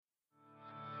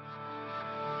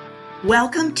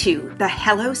Welcome to the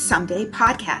Hello Someday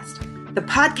podcast, the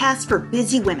podcast for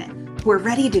busy women who are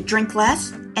ready to drink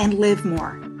less and live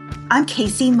more. I'm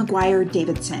Casey McGuire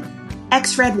Davidson,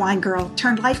 ex-red wine girl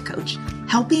turned life coach,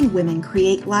 helping women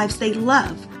create lives they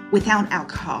love without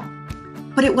alcohol.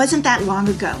 But it wasn't that long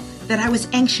ago that I was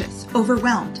anxious,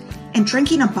 overwhelmed, and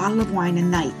drinking a bottle of wine a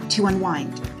night to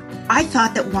unwind. I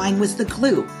thought that wine was the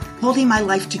glue holding my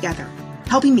life together,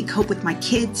 helping me cope with my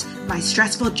kids, my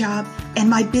stressful job, and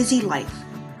my busy life.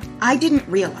 I didn't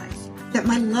realize that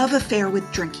my love affair with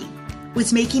drinking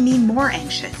was making me more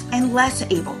anxious and less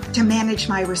able to manage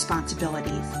my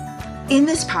responsibilities. In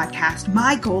this podcast,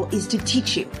 my goal is to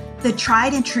teach you the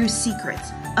tried and true secrets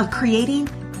of creating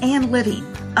and living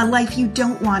a life you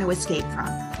don't want to escape from.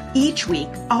 Each week,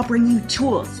 I'll bring you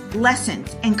tools,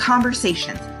 lessons, and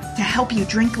conversations to help you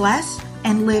drink less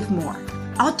and live more.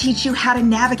 I'll teach you how to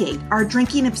navigate our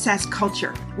drinking-obsessed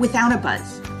culture without a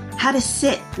buzz, how to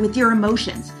sit with your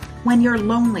emotions when you're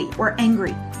lonely or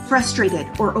angry, frustrated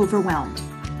or overwhelmed,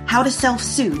 how to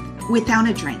self-soothe without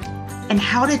a drink, and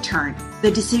how to turn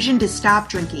the decision to stop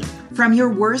drinking from your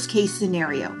worst-case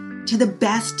scenario to the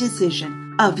best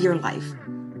decision of your life.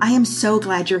 I am so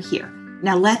glad you're here.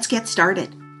 Now let's get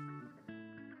started.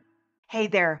 Hey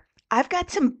there. I've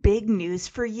got some big news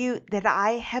for you that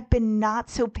I have been not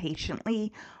so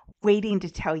patiently waiting to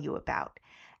tell you about.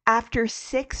 After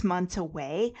 6 months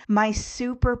away, my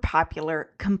super popular,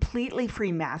 completely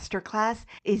free masterclass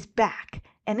is back,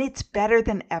 and it's better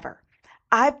than ever.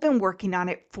 I've been working on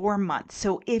it for months,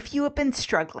 so if you have been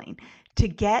struggling to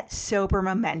get sober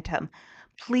momentum,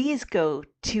 please go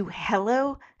to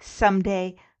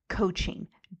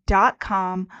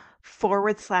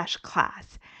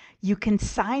hellosomedaycoaching.com/class. You can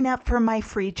sign up for my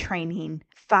free training,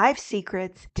 5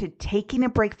 Secrets to Taking a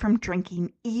Break from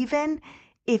Drinking, even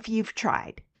if you've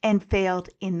tried and failed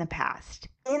in the past.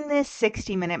 In this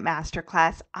 60-minute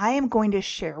masterclass, I am going to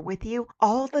share with you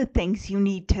all the things you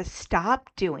need to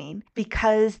stop doing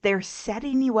because they're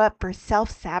setting you up for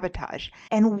self-sabotage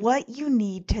and what you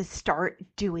need to start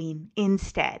doing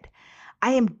instead.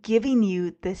 I am giving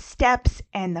you the steps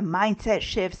and the mindset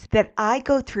shifts that I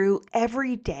go through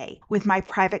every day with my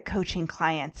private coaching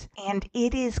clients, and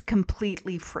it is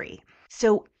completely free.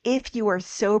 So if you are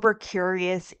sober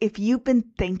curious, if you've been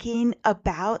thinking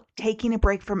about taking a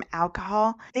break from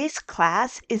alcohol, this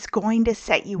class is going to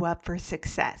set you up for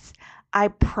success. I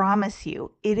promise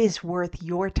you, it is worth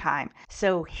your time.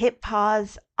 So hit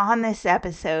pause on this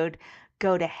episode,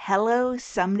 go to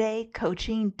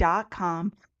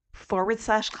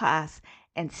hellosomedaycoaching.com/class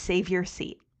and save your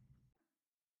seat.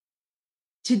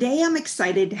 Today, I'm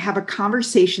excited to have a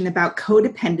conversation about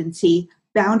codependency,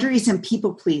 boundaries, and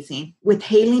people-pleasing with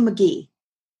Hailey Magee.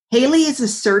 Hailey is a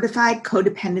certified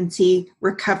codependency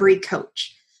recovery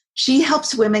coach. She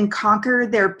helps women conquer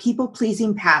their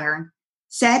people-pleasing pattern,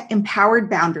 set empowered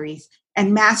boundaries,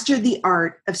 and master the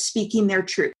art of speaking their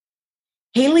truth.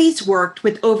 Hailey's worked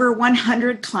with over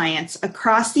 100 clients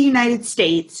across the United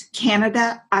States,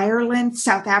 Canada, Ireland,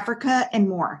 South Africa, and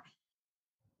more.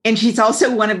 And she's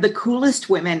also one of the coolest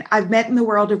women I've met in the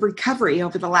world of recovery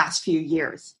over the last few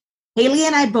years. Hailey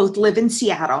and I both live in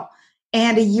Seattle,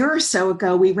 and a year or so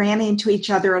ago, we ran into each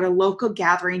other at a local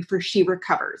gathering for She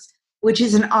Recovers, which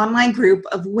is an online group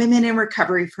of women in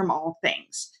recovery from all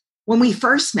things. When we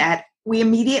first met, we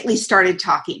immediately started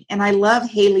talking, and I love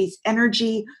Hailey's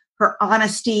energy, her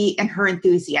honesty, and her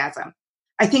enthusiasm.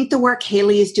 I think the work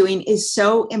Hailey is doing is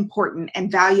so important and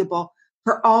valuable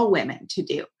for all women to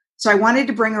do. So I wanted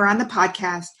to bring her on the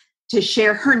podcast to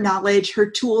share her knowledge, her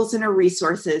tools, and her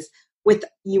resources with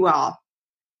you all.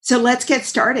 So let's get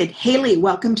started. Hailey,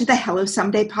 welcome to the Hello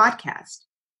Someday podcast.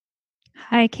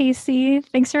 Hi, Casey.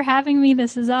 Thanks for having me.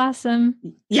 This is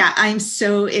awesome. Yeah, I'm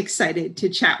so excited to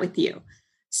chat with you.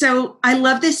 So I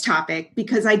love this topic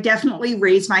because I definitely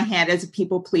raise my hand as a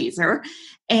people pleaser.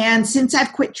 And since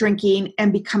I've quit drinking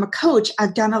and become a coach,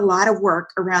 I've done a lot of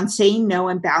work around saying no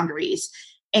and boundaries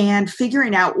and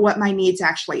figuring out what my needs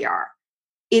actually are.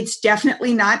 It's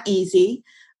definitely not easy,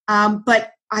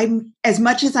 but as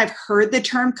much as I've heard the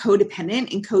term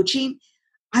codependent in coaching,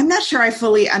 I'm not sure I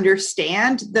fully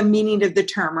understand the meaning of the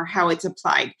term or how it's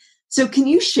applied. So can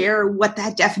you share what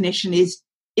that definition is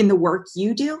in the work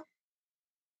you do?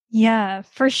 Yeah,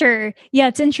 for sure. Yeah,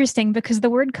 it's interesting because the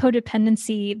word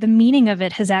codependency, the meaning of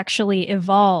it has actually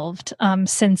evolved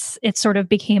since it sort of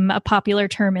became a popular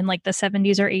term in like the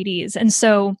 70s or 80s. And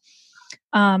so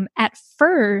at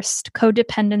first,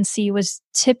 codependency was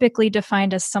typically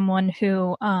defined as someone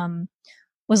who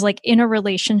was like in a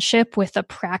relationship with a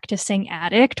practicing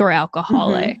addict or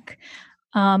alcoholic.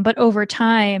 But over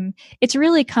time, it's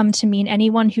really come to mean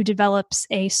anyone who develops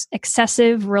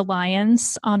excessive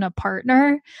reliance on a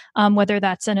partner, whether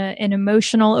that's an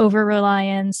emotional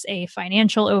over-reliance, a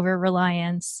financial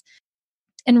over-reliance.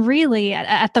 And really,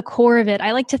 at the core of it,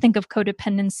 I like to think of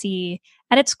codependency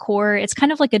at its core. It's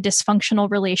kind of like a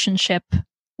dysfunctional relationship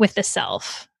with the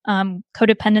self.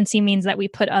 Codependency means that we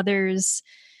put others'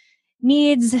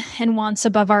 needs and wants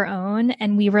above our own,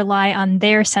 and we rely on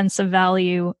their sense of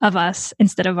value of us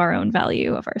instead of our own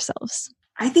value of ourselves.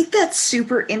 I think that's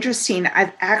super interesting.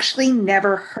 I've actually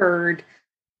never heard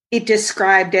it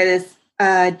described as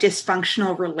a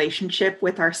dysfunctional relationship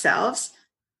with ourselves,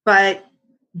 but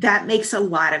that makes a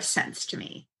lot of sense to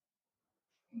me.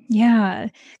 Yeah.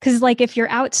 Because, like, if you're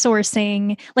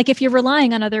outsourcing, like, if you're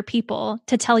relying on other people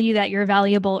to tell you that you're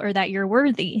valuable or that you're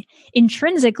worthy,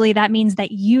 intrinsically, that means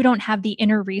that you don't have the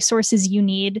inner resources you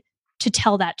need to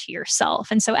tell that to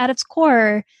yourself. And so, at its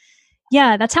core,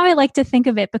 yeah, that's how I like to think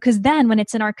of it, because then when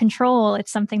it's in our control,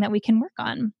 it's something that we can work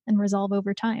on and resolve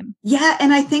over time. Yeah.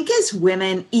 And I think as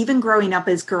women, even growing up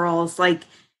as girls, like,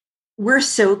 we're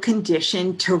so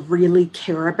conditioned to really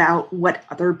care about what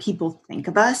other people think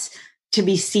of us, to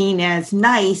be seen as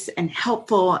nice and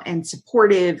helpful and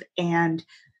supportive, and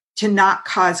to not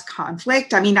cause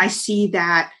conflict. I mean, I see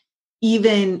that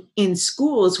even in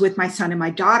schools with my son and my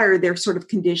daughter, they're sort of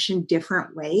conditioned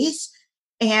different ways.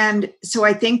 And so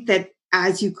I think that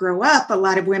as you grow up, a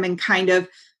lot of women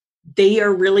they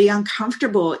are really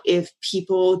uncomfortable if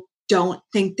people don't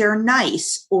think they're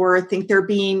nice or think they're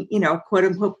being, quote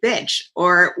unquote, bitch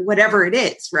or whatever it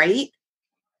is, right?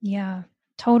 Yeah,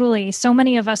 totally. So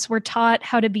many of us were taught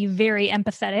how to be very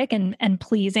empathetic and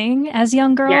pleasing as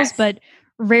young girls, Yes. but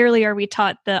rarely are we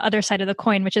taught the other side of the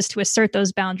coin, which is to assert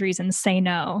those boundaries and say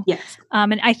no. Yes.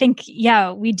 And I think,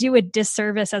 yeah, we do a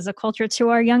disservice as a culture to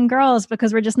our young girls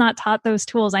because we're just not taught those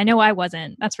tools. I know I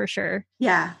wasn't, that's for sure.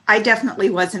 Yeah, I definitely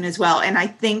wasn't as well. And I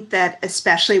think that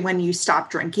especially when you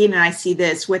stop drinking, and I see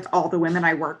this with all the women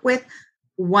I work with,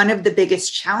 one of the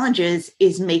biggest challenges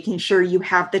is making sure you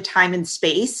have the time and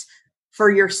space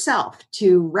for yourself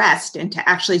to rest and to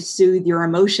actually soothe your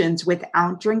emotions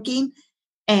without drinking.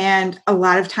 And a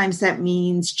lot of times that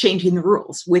means changing the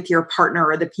rules with your partner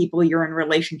or the people you're in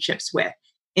relationships with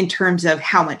in terms of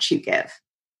how much you give.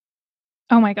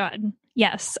 Oh my God.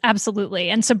 Yes, absolutely.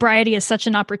 And sobriety is such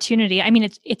an opportunity. I mean,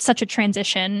 it's such a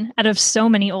transition out of so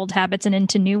many old habits and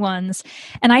into new ones.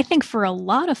 And I think for a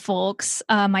lot of folks,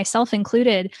 myself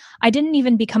included, I didn't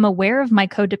even become aware of my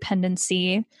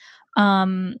codependency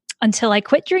until I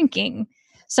quit drinking.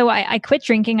 So I quit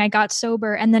drinking, I got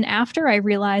sober. And then after, I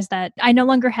realized that I no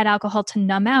longer had alcohol to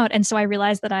numb out. And so I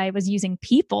realized that I was using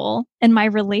people and my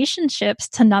relationships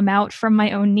to numb out from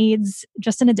my own needs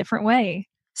just in a different way.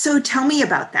 So tell me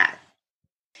about that.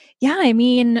 Yeah, I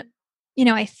mean,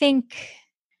 I think,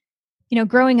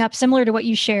 growing up, similar to what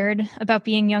you shared about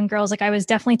being young girls, like, I was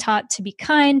definitely taught to be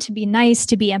kind, to be nice,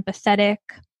 to be empathetic.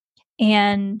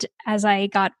 And as I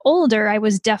got older, I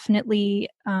was definitely,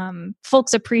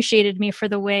 folks appreciated me for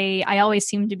the way I always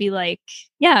seemed to be, like,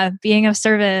 yeah, being of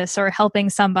service or helping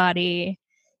somebody.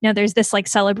 There's this like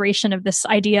celebration of this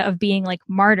idea of being like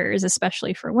martyrs,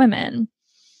 especially for women.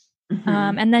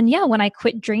 Mm-hmm. And then, yeah, when I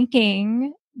quit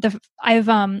drinking,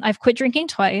 I've quit drinking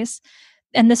twice,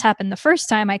 and this happened the first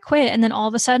time I quit, and then all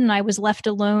of a sudden I was left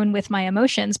alone with my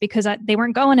emotions because they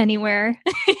weren't going anywhere.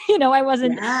 I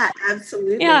wasn't. Yeah,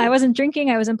 absolutely. Yeah, I wasn't drinking.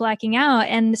 I wasn't blacking out,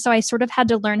 and so I sort of had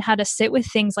to learn how to sit with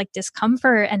things like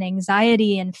discomfort and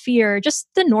anxiety and fear, just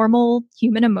the normal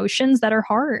human emotions that are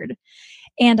hard.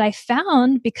 And I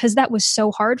found, because that was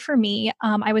so hard for me,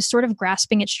 I was sort of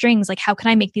grasping at strings, like, how can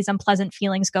I make these unpleasant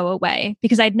feelings go away?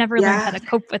 Because I'd never learned how to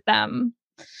cope with them,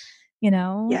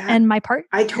 Yeah, and my part.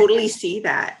 I totally see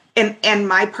that. And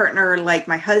my partner, like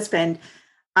my husband,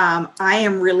 I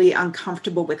am really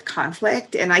uncomfortable with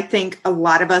conflict. And I think a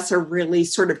lot of us are really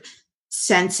sort of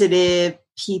sensitive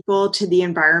people to the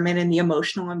environment and the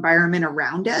emotional environment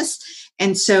around us.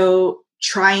 And so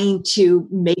trying to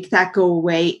make that go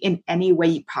away in any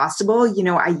way possible.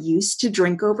 I used to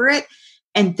drink over it.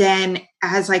 And then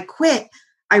as I quit,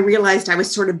 I realized I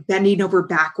was sort of bending over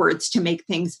backwards to make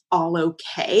things all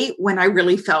okay when I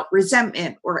really felt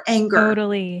resentment or anger.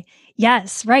 Totally.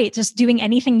 Yes, right. Just doing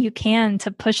anything you can to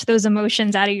push those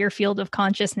emotions out of your field of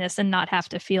consciousness and not have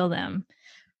to feel them.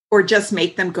 Or just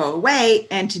make them go away.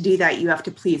 And to do that, you have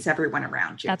to please everyone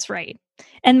around you. That's right.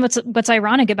 And what's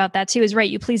ironic about that too is, right,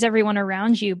 you please everyone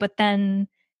around you, but then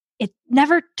it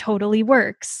never totally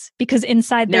works, because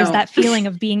inside there's that feeling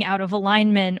of being out of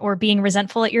alignment or being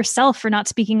resentful at yourself for not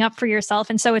speaking up for yourself.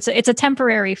 And so it's a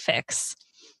temporary fix.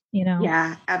 you know?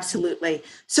 Yeah, absolutely.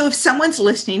 So if someone's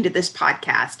listening to this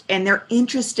podcast and they're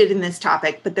interested in this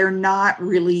topic, but they're not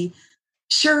really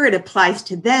sure it applies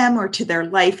to them or to their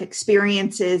life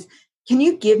experiences, can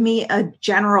you give me a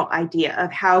general idea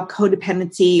of how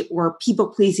codependency or people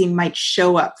pleasing might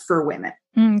show up for women?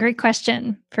 Great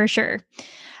question, for sure.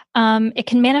 It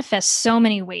can manifest so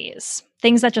many ways.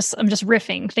 Things that I'm just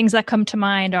riffing. Things that come to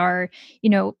mind are,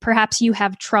 perhaps you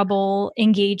have trouble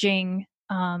engaging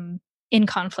in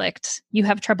conflict. You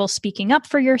have trouble speaking up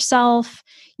for yourself.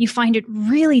 You find it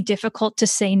really difficult to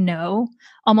say no,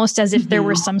 almost as if there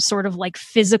were some sort of like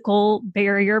physical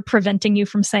barrier preventing you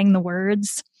from saying the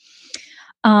words.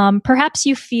 Perhaps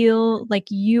you feel like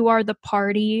you are the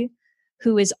party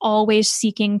who is always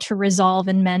seeking to resolve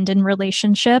and mend in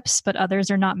relationships, but others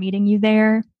are not meeting you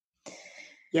there.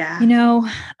 Yeah. You know,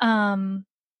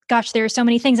 gosh, there are so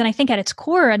many things. And I think at its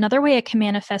core, another way it can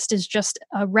manifest is just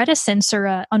a reticence or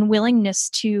a unwillingness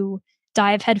to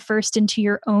dive headfirst into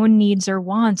your own needs or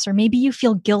wants. Or maybe you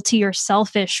feel guilty or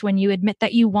selfish when you admit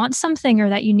that you want something or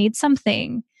that you need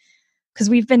something, because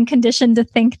we've been conditioned to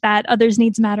think that others'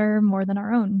 needs matter more than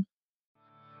our own.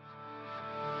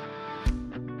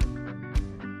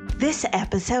 This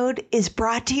episode is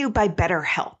brought to you by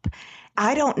BetterHelp.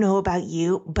 I don't know about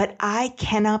you, but I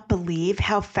cannot believe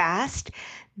how fast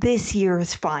this year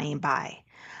is flying by.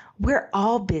 We're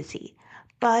all busy,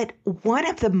 but one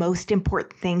of the most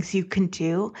important things you can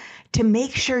do to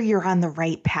make sure you're on the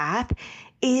right path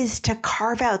is to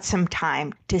carve out some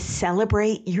time to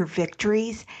celebrate your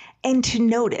victories and to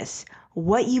notice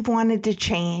what you've wanted to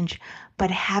change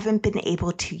but haven't been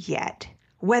able to yet.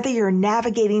 Whether you're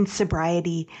navigating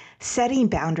sobriety, setting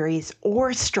boundaries,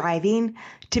 or striving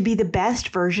to be the best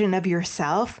version of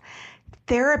yourself,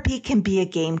 therapy can be a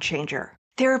game changer.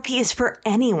 Therapy is for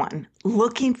anyone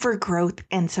looking for growth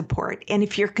and support. And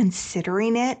if you're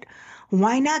considering it,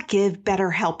 why not give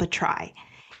BetterHelp a try?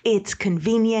 It's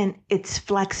convenient, it's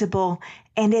flexible,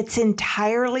 and it's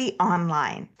entirely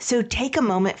online. So take a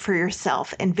moment for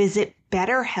yourself and visit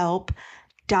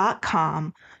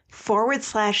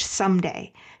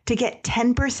BetterHelp.com/someday to get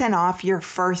 10% off your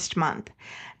first month.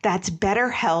 That's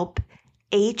BetterHelp,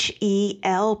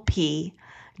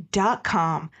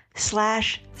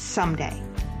 HELP.com/someday.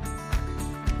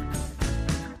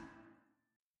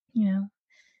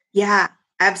 Yeah,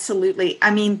 absolutely.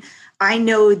 I mean, I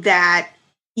know that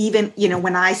even,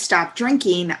 when I stopped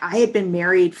drinking, I had been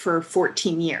married for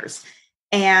 14 years.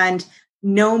 And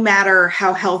no matter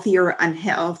how healthy or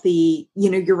unhealthy,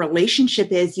 your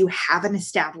relationship is, you have an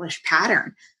established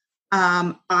pattern.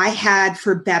 I had,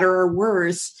 for better or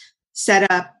worse,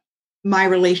 set up my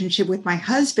relationship with my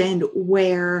husband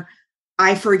where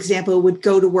I, for example, would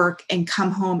go to work and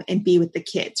come home and be with the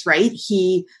kids, right?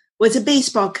 He was a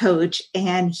baseball coach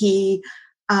and he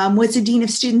was a dean of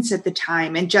students at the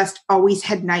time and just always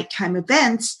had nighttime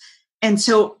events. And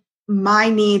so my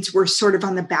needs were sort of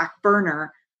on the back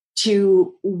burner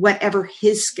to whatever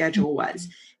his schedule was.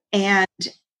 And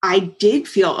I did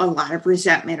feel a lot of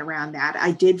resentment around that.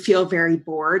 I did feel very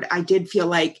bored. I did feel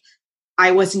like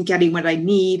I wasn't getting what I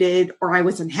needed or I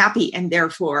wasn't happy. And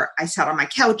therefore I sat on my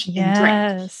couch and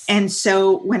drank. And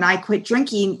so when I quit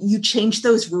drinking, you change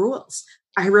those rules.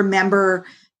 I remember,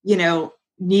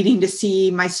 needing to see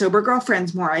my sober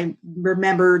girlfriends more. I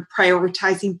remembered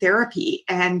prioritizing therapy.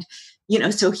 And,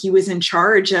 so he was in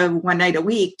charge of one night a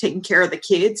week, taking care of the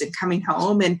kids and coming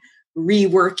home and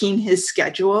reworking his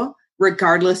schedule,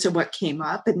 regardless of what came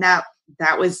up. And that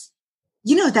was,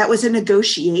 that was a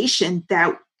negotiation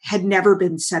that had never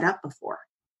been set up before.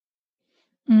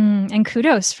 And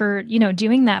kudos for,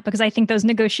 doing that, because I think those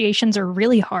negotiations are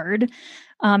really hard,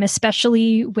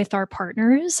 especially with our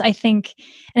partners, I think.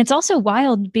 And it's also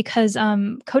wild because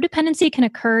codependency can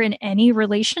occur in any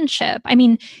relationship. I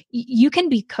mean, you can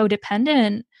be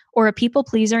codependent or a people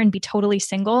pleaser and be totally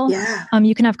single. Yeah.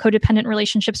 You can have codependent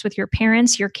relationships with your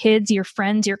parents, your kids, your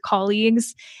friends, your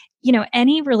colleagues.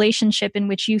 Any relationship in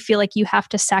which you feel like you have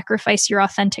to sacrifice your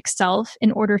authentic self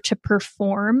in order to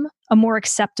perform a more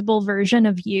acceptable version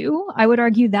of you, I would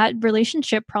argue that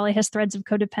relationship probably has threads of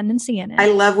codependency in it. I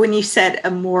love when you said a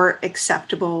more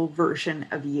acceptable version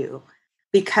of you,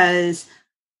 because,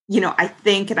 I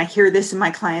think, and I hear this in my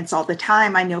clients all the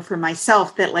time, I know for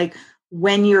myself that like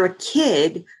when you're a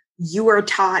kid, you are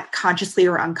taught consciously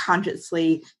or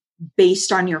unconsciously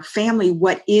based on your family,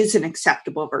 what is an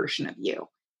acceptable version of you.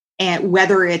 And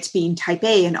whether it's being type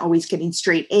A and always getting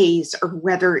straight A's, or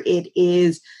whether it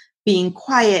is being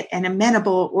quiet and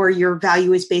amenable, or your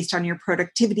value is based on your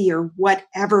productivity or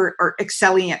whatever, or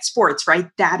excelling at sports,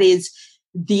 right? That is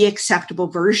the acceptable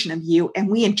version of you. And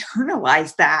we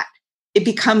internalize that. It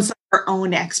becomes our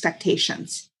own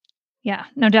expectations. Yeah,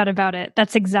 no doubt about it.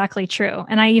 That's exactly true.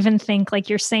 And I even think, like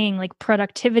you're saying, like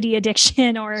productivity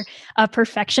addiction or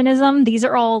perfectionism, these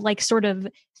are all like sort of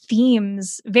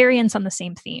themes, variants on the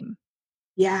same theme.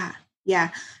 Yeah. Yeah.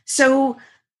 So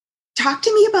talk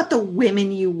to me about the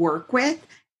women you work with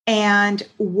and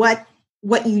what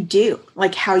you do,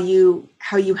 like how you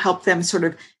help them sort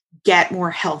of get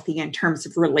more healthy in terms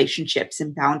of relationships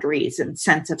and boundaries and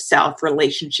sense of self,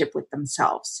 relationship with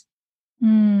themselves.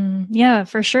 Yeah,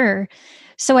 for sure.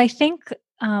 So I think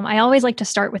I always like to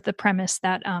start with the premise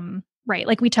that, right,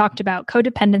 like we talked about,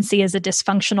 codependency is a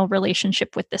dysfunctional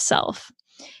relationship with the self.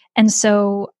 And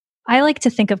so I like to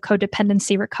think of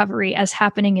codependency recovery as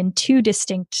happening in two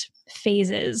distinct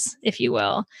phases, if you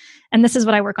will. And this is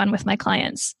what I work on with my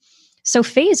clients. So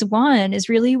phase one is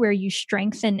really where you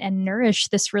strengthen and nourish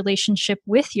this relationship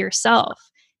with yourself.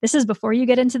 This is before you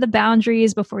get into the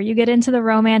boundaries, before you get into the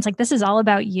romance. Like, this is all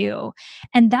about you.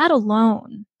 And that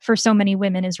alone, for so many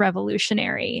women, is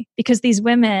revolutionary because these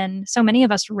women, so many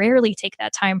of us rarely take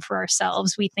that time for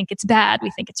ourselves. We think it's bad,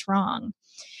 we think it's wrong.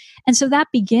 And so that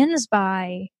begins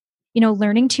by,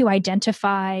 learning to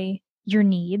identify your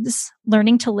needs,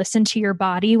 learning to listen to your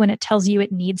body when it tells you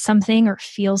it needs something or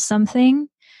feels something.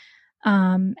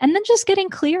 And then just getting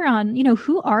clear on,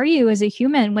 who are you as a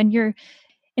human when you're,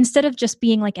 instead of just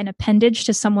being like an appendage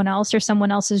to someone else or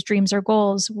someone else's dreams or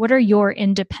goals, what are your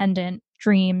independent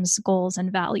dreams, goals,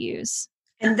 and values?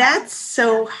 And that's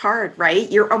so hard,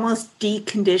 right? You're almost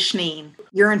deconditioning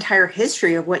your entire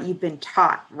history of what you've been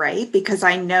taught, right? Because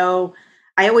I know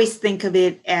I always think of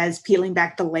it as peeling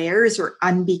back the layers or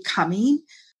unbecoming.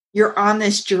 You're on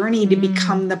this journey to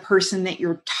become the person that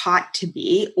you're taught to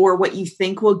be, or what you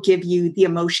think will give you the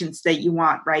emotions that you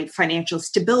want, right? Financial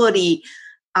stability,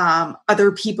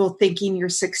 other people thinking you're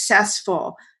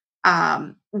successful,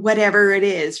 whatever it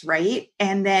is, right?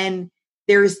 And then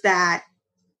there's that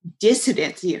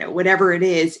dissonance, whatever it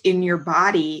is in your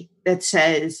body that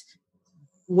says,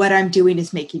 what I'm doing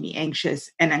is making me anxious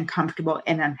and uncomfortable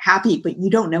and unhappy, but you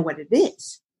don't know what it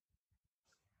is.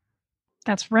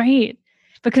 That's right.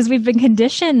 Because we've been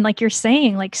conditioned, like you're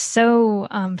saying, like so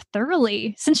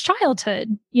thoroughly since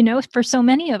childhood, for so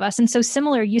many of us. And so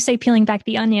similar, you say peeling back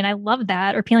the onion. I love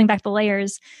that. Or peeling back the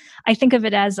layers. I think of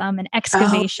it as an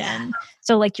excavation. Oh, yeah.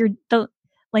 So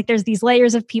like there's these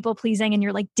layers of people pleasing and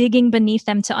you're like digging beneath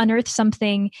them to unearth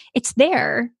something. It's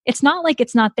there. It's not like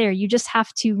it's not there. You just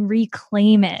have to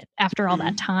reclaim it after all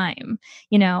that time,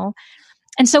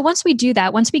 And so once we do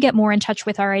that, once we get more in touch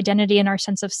with our identity and our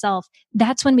sense of self,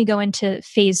 that's when we go into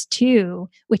phase two,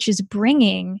 which is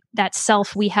bringing that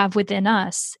self we have within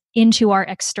us into our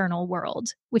external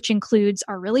world, which includes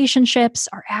our relationships,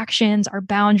 our actions, our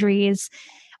boundaries,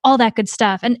 all that good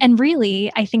stuff. And really,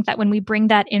 I think that when we bring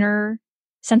that inner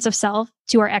sense of self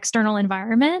to our external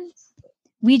environment,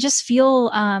 we just feel,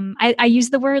 I use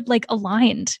the word like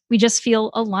aligned. We just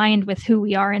feel aligned with who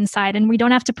we are inside and we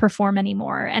don't have to perform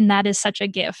anymore. And that is such a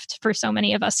gift for so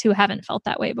many of us who haven't felt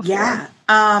that way before. Yeah.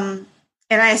 And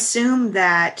I assume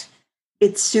that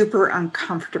it's super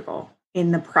uncomfortable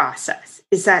in the process.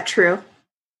 Is that true?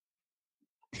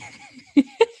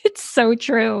 It's so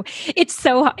true.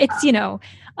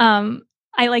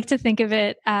 I like to think of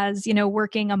it as,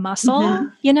 working a muscle,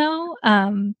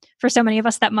 for so many of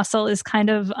us, that muscle is kind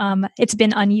of, it's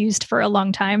been unused for a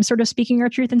long time, sort of speaking our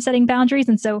truth and setting boundaries.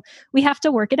 And so we have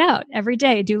to work it out every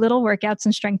day, do little workouts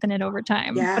and strengthen it over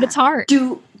time. Yeah. But it's hard.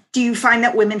 Do you find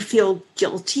that women feel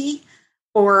guilty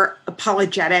or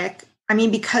apologetic? I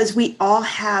mean, because we all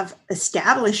have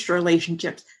established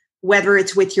relationships, whether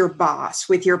it's with your boss,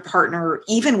 with your partner, or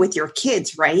even with your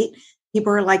kids, right?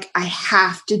 People are like, I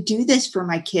have to do this for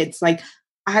my kids. Like,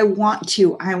 I want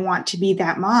to be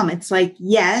that mom. It's like,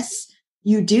 yes,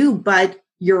 you do, but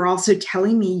you're also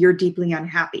telling me you're deeply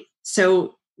unhappy.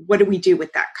 So what do we do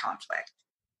with that conflict?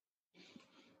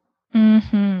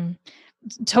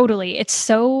 Totally. It's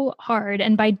so hard.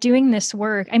 And by doing this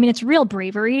work, I mean, it's real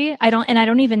bravery. I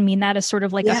don't even mean that as sort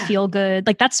of like a feel good,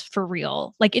 like that's for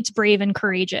real. Like it's brave and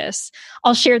courageous.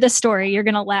 I'll share this story. You're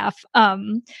going to laugh.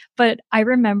 But I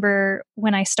remember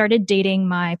when I started dating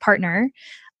my partner,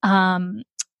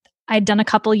 I'd done a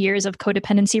couple years of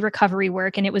codependency recovery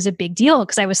work and it was a big deal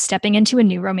because I was stepping into a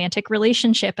new romantic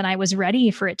relationship and I was ready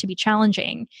for it to be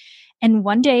challenging. And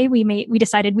one day we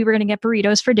decided we were going to get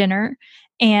burritos for dinner.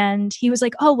 And he was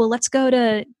like, oh, well, let's go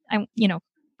to,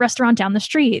 restaurant down the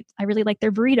street. I really like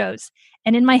their burritos.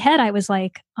 And in my head, I was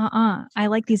like, I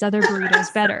like these other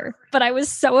burritos better. But I was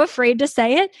so afraid to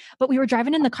say it. But we were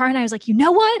driving in the car and I was like, you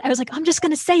know what? I was like, I'm just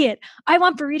going to say it. I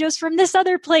want burritos from this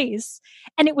other place.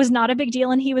 And it was not a big deal.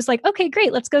 And he was like, okay,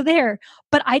 great, let's go there.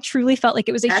 But I truly felt like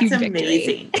it was a huge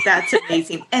victory. That's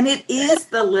amazing. And it is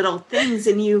the little things.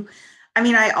 And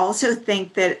I also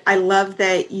think that I love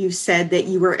that you said that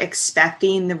you were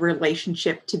expecting the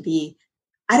relationship to be,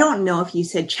 I don't know if you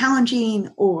said challenging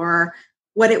or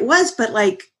what it was, but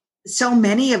like so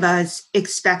many of us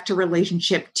expect a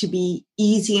relationship to be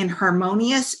easy and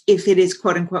harmonious if it is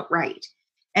quote unquote right.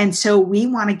 And so we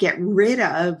want to get rid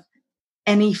of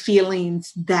any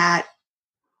feelings that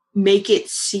make it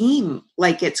seem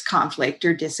like it's conflict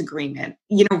or disagreement,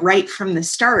 right from the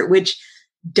start, which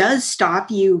does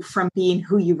stop you from being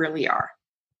who you really are.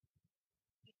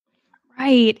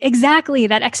 Right, exactly.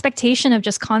 That expectation of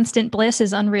just constant bliss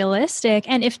is unrealistic.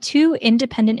 And if two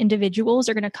independent individuals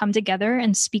are going to come together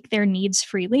and speak their needs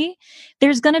freely,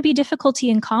 there's going to be difficulty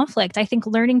and conflict. I think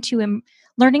learning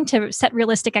to set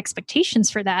realistic expectations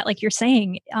for that, like you're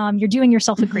saying, you're doing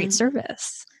yourself a great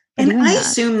service. And I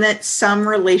assume that some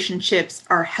relationships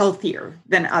are healthier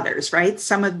than others, right?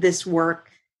 Some of this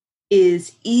work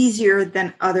is easier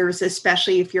than others,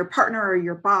 especially if your partner or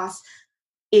your boss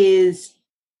is,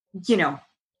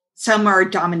 some are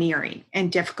domineering and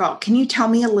difficult. Can you tell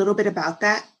me a little bit about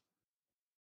that?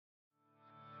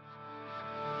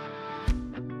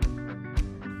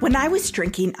 When I was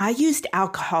drinking, I used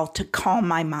alcohol to calm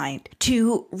my mind,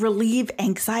 to relieve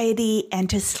anxiety, and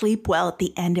to sleep well at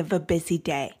the end of a busy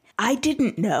day. I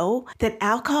didn't know that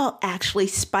alcohol actually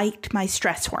spiked my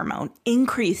stress hormone,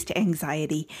 increased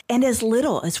anxiety, and as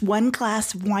little as one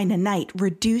glass of wine a night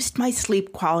reduced my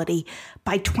sleep quality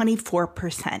by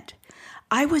 24%.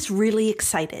 I was really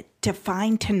excited to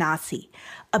find Tanasi,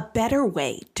 a better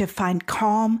way to find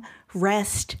calm,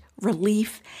 rest,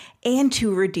 relief, and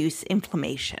to reduce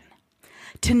inflammation.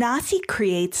 Tanasi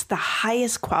creates the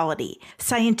highest quality,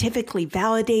 scientifically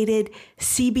validated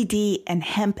CBD and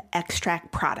hemp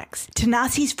extract products.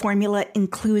 Tanasi's formula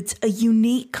includes a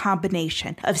unique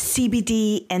combination of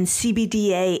CBD and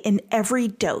CBDA in every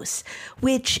dose,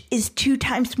 which is 2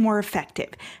 times more effective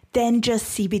than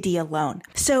just CBD alone.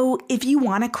 So if you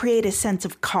want to create a sense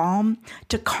of calm,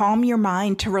 to calm your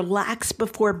mind, to relax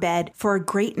before bed for a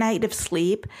great night of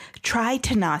sleep, try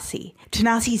Tanasi.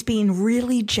 Tanasi's being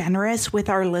really generous with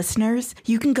our listeners.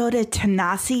 You can go to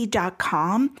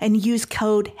tanasi.com and use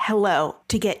code HELLO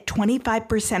to get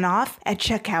 25% off at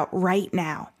checkout right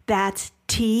now. That's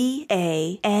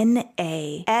TANASI.com.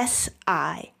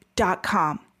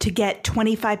 to get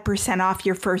 25% off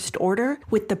your first order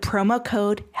with the promo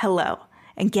code HELLO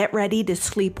and get ready to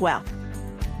sleep well.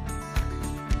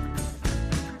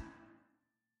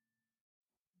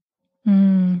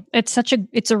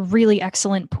 It's a really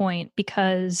excellent point,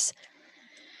 because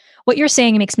what you're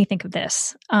saying makes me think of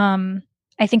this.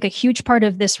 I think a huge part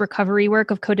of this recovery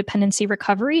work of codependency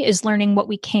recovery is learning what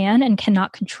we can and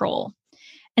cannot control.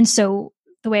 And so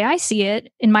the way I see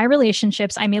it, in my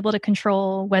relationships, I'm able to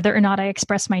control whether or not I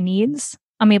express my needs.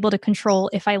 I'm able to control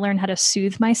if I learn how to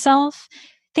soothe myself,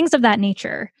 things of that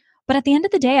nature. But at the end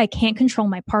of the day, I can't control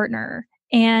my partner.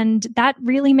 And that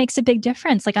really makes a big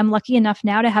difference. Like, I'm lucky enough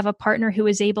now to have a partner who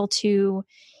is able to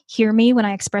hear me when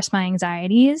I express my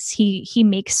anxieties. He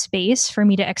makes space for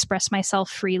me to express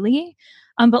myself freely.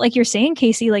 But like you're saying,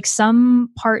 Casey, like some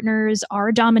partners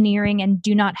are domineering and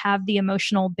do not have the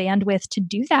emotional bandwidth to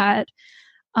do that.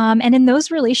 And in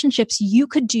those relationships, you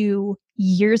could do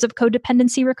years of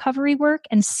codependency recovery work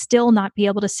and still not be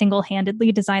able to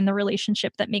single-handedly design the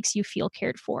relationship that makes you feel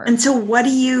cared for. And so what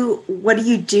do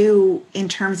you do in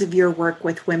terms of your work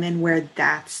with women where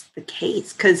that's the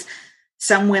case? Because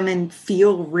some women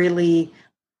feel really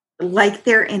like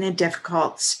they're in a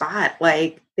difficult spot,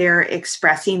 like they're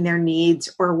expressing their needs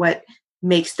or what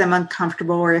makes them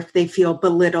uncomfortable, or if they feel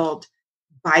belittled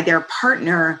by their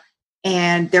partner,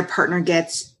 and their partner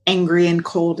gets angry and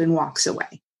cold and walks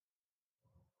away?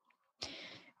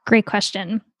 Great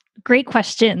question. Great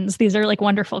questions. These are like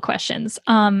wonderful questions.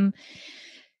 I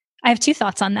have 2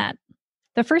 thoughts on that.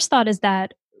 The first thought is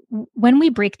that when we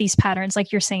break these patterns,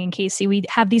 like you're saying, Casey, we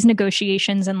have these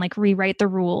negotiations and like rewrite the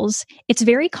rules. It's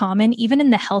very common, even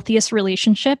in the healthiest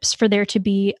relationships, for there to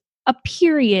be a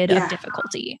period of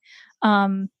difficulty.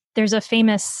 There's a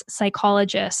famous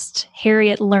psychologist,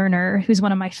 Harriet Lerner, who's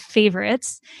one of my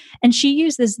favorites, and she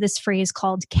uses this phrase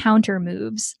called counter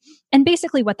moves. And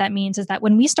basically what that means is that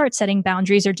when we start setting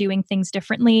boundaries or doing things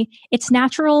differently, it's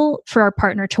natural for our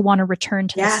partner to want to return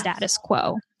to the status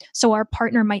quo. So our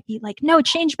partner might be like, no,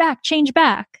 change back.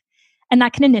 And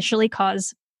that can initially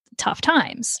cause tough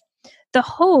times. The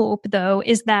hope, though,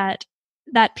 is that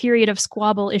that period of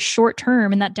squabble is short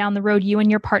term and that down the road, you and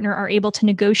your partner are able to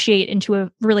negotiate into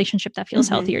a relationship that feels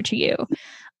healthier to you.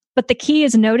 But the key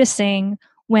is noticing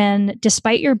when,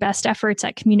 despite your best efforts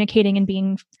at communicating and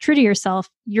being true to yourself,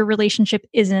 your relationship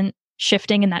isn't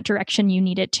shifting in that direction you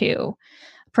need it to.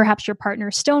 Perhaps your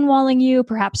partner's stonewalling you,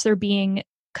 perhaps they're being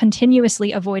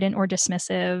continuously avoidant or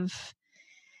dismissive.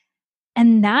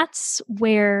 And that's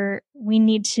where we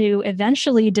need to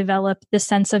eventually develop the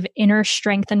sense of inner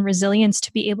strength and resilience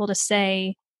to be able to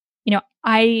say,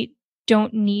 I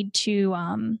don't need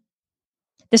to,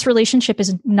 this relationship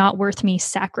is not worth me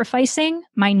sacrificing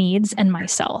my needs and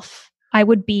myself. I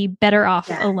would be better off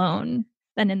alone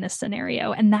than in this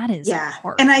scenario. And that is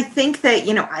hard. And I think that,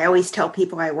 I always tell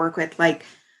people I work with,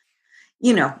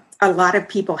 a lot of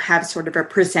people have sort of a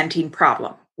presenting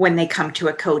problem when they come to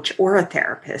a coach or a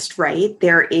therapist, right?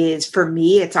 There is, for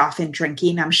me, it's often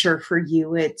drinking. I'm sure for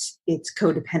you, it's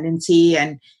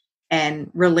codependency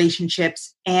and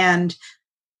relationships. And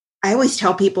I always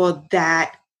tell people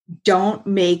that don't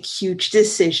make huge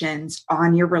decisions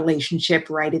on your relationship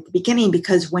right at the beginning,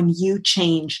 because when you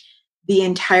change, the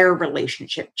entire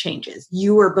relationship changes.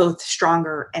 You are both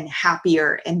stronger and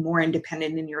happier and more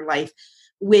independent in your life,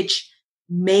 which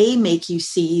may make you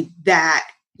see that,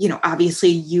 obviously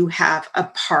you have a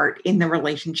part in the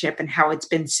relationship and how it's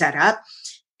been set up.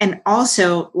 And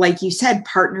also, like you said,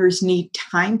 partners need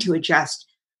time to adjust.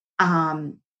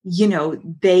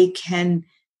 They can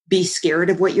be scared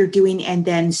of what you're doing and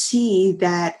then see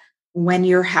that when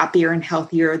you're happier and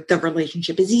healthier, the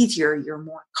relationship is easier. You're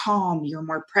more calm, you're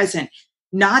more present.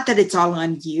 Not that it's all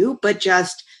on you, but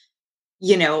just,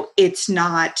 it's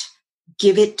not,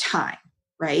 give it time,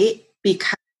 right?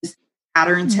 Because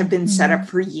patterns have been set up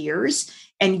for years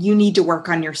and you need to work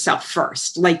on yourself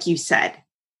first, like you said.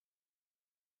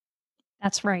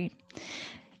 That's right.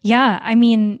 Yeah. I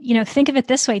mean, think of it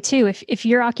this way too. If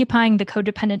you're occupying the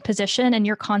codependent position and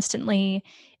you're constantly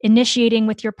initiating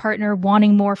with your partner,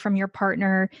 wanting more from your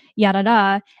partner, yada,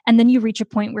 yada, and then you reach a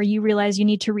point where you realize you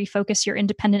need to refocus your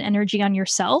independent energy on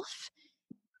yourself,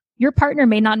 your partner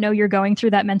may not know you're going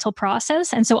through that mental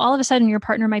process. And so all of a sudden your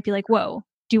partner might be like, whoa,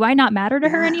 do I not matter to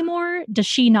her anymore? Does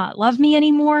she not love me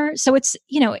anymore? So it's,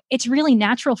 it's really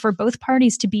natural for both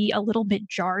parties to be a little bit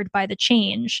jarred by the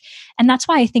change. And that's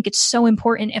why I think it's so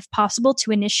important, if possible,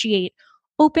 to initiate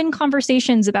open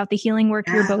conversations about the healing work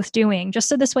you're both doing, just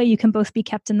so this way you can both be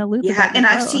kept in the loop. Yeah. And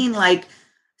I've seen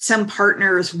some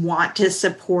partners want to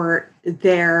support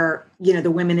their, the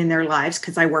women in their lives,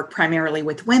 because I work primarily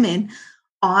with women,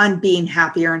 on being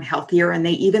happier and healthier. And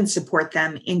they even support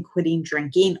them in quitting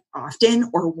drinking often,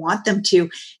 or want them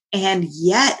to. And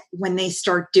yet when they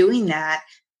start doing that,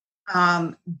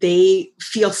 they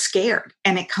feel scared,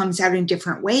 and it comes out in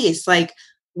different ways. Like,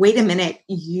 wait a minute,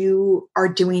 you are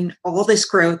doing all this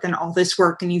growth and all this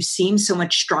work and you seem so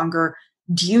much stronger.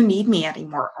 Do you need me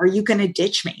anymore? Are you going to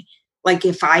ditch me? Like,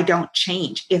 if I don't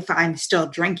change, if I'm still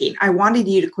drinking, I wanted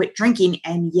you to quit drinking,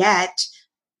 and yet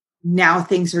now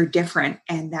things are different,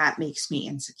 and that makes me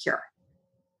insecure.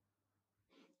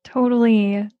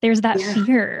 Totally. There's that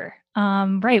fear.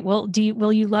 Right. Well,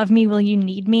 will you love me? Will you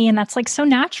need me? And that's so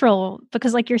natural,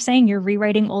 because like you're saying, you're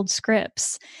rewriting old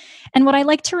scripts. And what I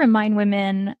like to remind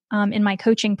women in my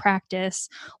coaching practice,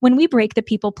 when we break the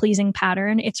people-pleasing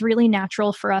pattern, it's really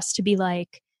natural for us to be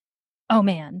like, oh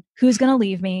man, who's going to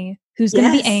leave me? Who's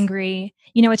going to be angry?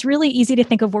 It's really easy to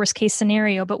think of worst case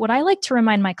scenario. But what I like to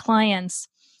remind my clients,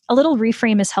 a little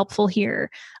reframe is helpful here.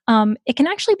 It can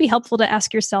actually be helpful to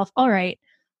ask yourself, all right,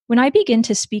 when I begin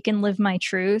to speak and live my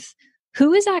truth,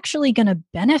 who is actually going to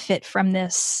benefit from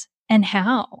this and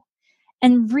how?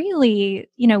 And really,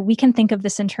 we can think of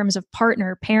this in terms of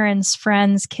partner, parents,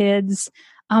 friends, kids.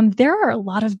 There are a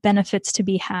lot of benefits to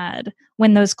be had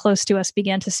when those close to us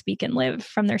began to speak and live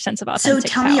from their sense of authentic So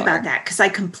tell power. me about that, because I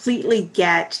completely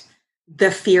get the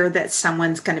fear that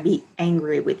someone's going to be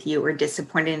angry with you or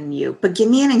disappointed in you. But give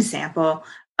me an example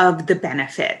of the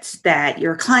benefits that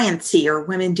your clients see, or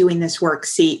women doing this work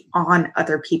see on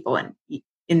other people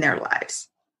in their lives.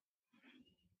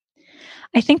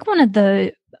 I think one of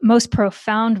the most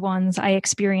profound ones I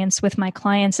experience with my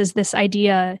clients is this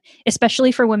idea,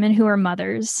 especially for women who are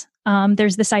mothers.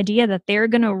 There's this idea that they're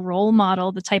going to role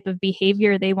model the type of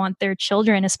behavior they want their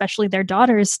children, especially their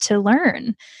daughters, to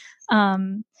learn.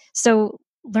 So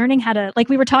learning how to, like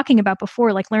we were talking about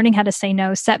before, like learning how to say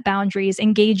no, set boundaries,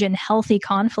 engage in healthy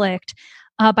conflict.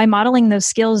 By modeling those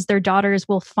skills, their daughters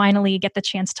will finally get the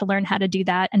chance to learn how to do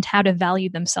that and how to value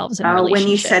themselves in relationships.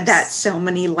 When you said that, so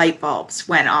many light bulbs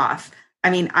went off. I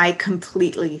mean, I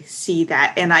completely see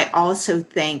that. And I also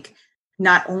think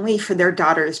not only for their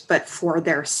daughters, but for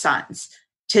their sons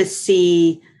to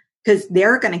see, because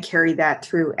they're going to carry that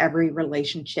through every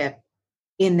relationship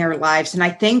in their lives. And I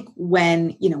think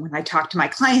when I talk to my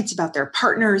clients about their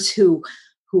partners who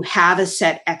have a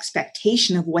set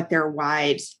expectation of what their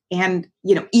wives and,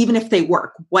 even if they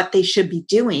work, what they should be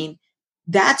doing,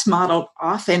 that's modeled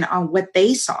often on what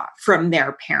they saw from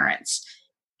their parents.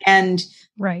 And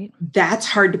right. That's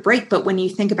hard to break. But when you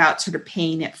think about sort of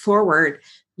paying it forward,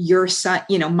 your son,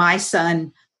 my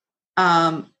son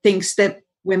thinks that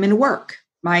women work.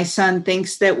 My son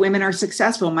thinks that women are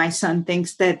successful. My son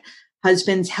thinks that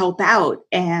husbands help out.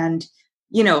 And,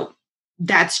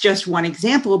 that's just one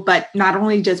example. But not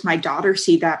only does my daughter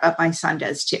see that, but my son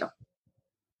does too.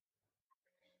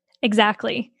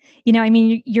 Exactly.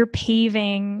 You're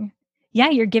paving,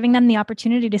 you're giving them the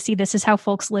opportunity to see this is how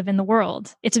folks live in the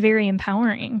world. It's very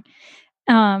empowering.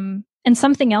 And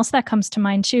something else that comes to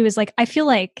mind too is I feel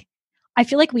like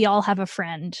we all have a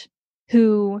friend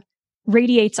who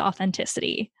radiates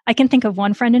authenticity. I can think of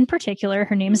one friend in particular.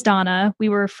 Her name's Donna. We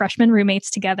were freshman roommates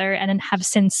together and have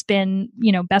since been,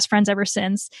 best friends ever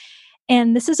since.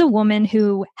 And this is a woman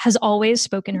who has always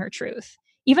spoken her truth,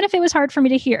 even if it was hard for me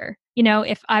to hear.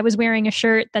 If I was wearing a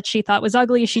shirt that she thought was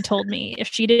ugly, she told me. If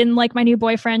she didn't like my new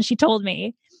boyfriend, she told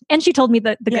me. And she told me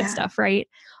the good stuff, right?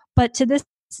 But to this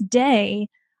day,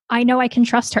 I know I can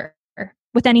trust her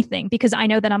with anything because I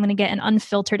know that I'm going to get an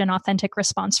unfiltered and authentic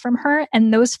response from her.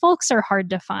 And those folks are hard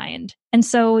to find. And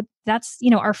so that's,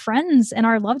 our friends and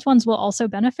our loved ones will also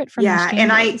benefit from these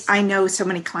changes. And I know so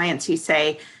many clients who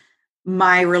say,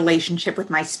 my relationship with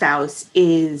my spouse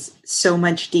is so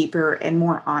much deeper and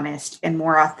more honest and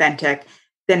more authentic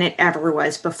than it ever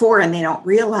was before. And they don't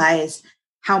realize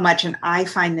how much, and I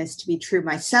find this to be true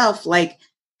myself,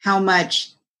 how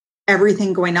much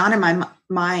everything going on in my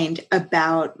mind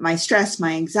about my stress,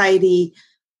 my anxiety,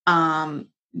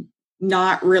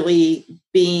 not really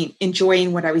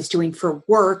enjoying what I was doing for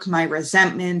work, my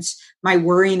resentments, my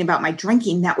worrying about my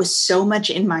drinking, that was so much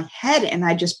in my head. And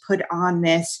I just put on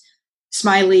this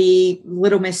smiley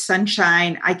Little Miss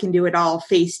Sunshine, I can do it all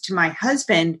face to my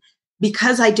husband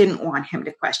because I didn't want him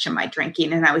to question my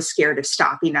drinking and I was scared of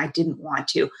stopping. I didn't want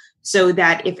to. So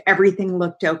that if everything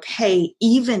looked okay,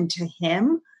 even to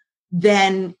him,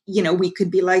 then, we could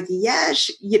be like,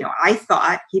 I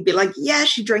thought he'd be like,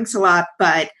 she drinks a lot,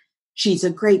 but she's a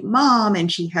great mom and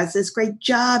she has this great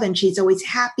job and she's always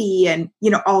happy and,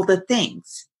 all the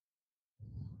things.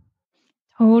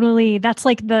 Totally. That's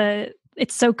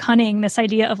it's so cunning, this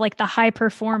idea of the high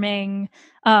performing,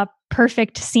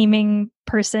 perfect seeming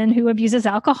person who abuses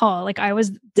alcohol. I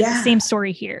was the same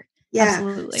story here. Yeah.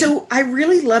 Absolutely. So I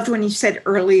really loved when you said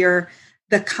earlier,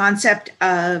 the concept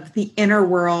of the inner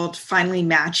world finally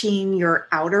matching your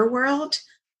outer world.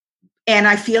 And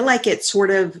I feel like it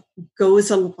sort of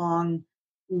goes along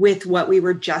with what we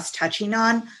were just touching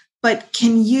on. But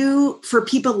can you, for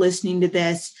people listening to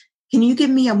this, can you give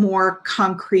me a more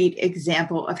concrete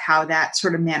example of how that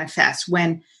sort of manifests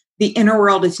when the inner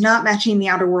world is not matching the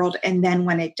outer world and then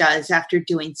when it does after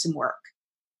doing some work?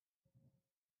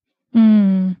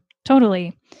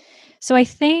 Totally. So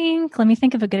let me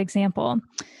think of a good example.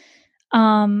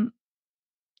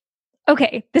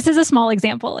 Okay, this is a small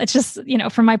example. It's just,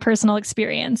 from my personal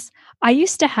experience. I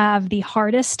used to have the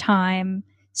hardest time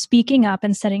speaking up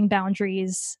and setting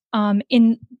boundaries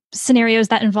in scenarios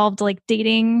that involved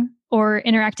dating or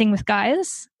interacting with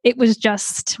guys. It was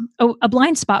just a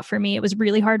blind spot for me. It was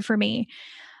really hard for me.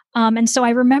 And so I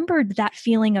remembered that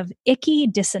feeling of icky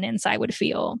dissonance I would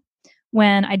feel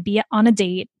when I'd be on a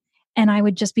date and I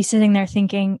would just be sitting there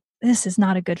thinking, this is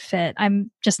not a good fit. I'm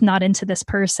just not into this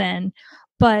person.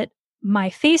 But my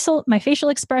facial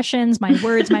expressions, my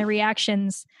words, my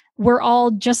reactions were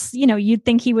all just, you'd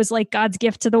think he was God's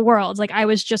gift to the world. I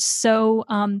was just so,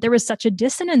 there was such a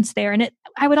dissonance there. And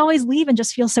I would always leave and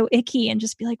just feel so icky and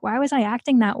just be like, why was I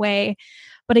acting that way?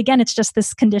 But again, it's just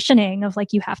this conditioning of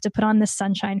you have to put on this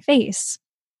sunshine face.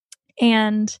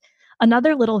 And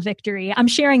another little victory, I'm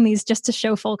sharing these just to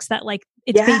show folks that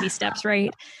it's baby steps,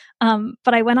 right?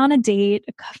 But I went on a date,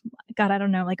 God, I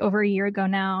don't know, over a year ago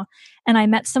now, and I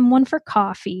met someone for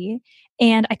coffee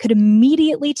and I could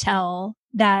immediately tell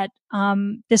that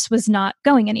this was not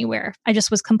going anywhere. I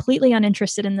just was completely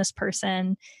uninterested in this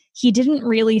person. He didn't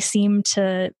really seem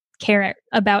to care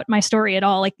about my story at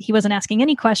all. He wasn't asking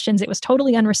any questions. It was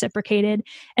totally unreciprocated.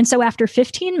 And so after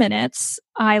 15 minutes,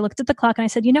 I looked at the clock and I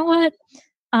said, you know what?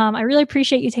 I really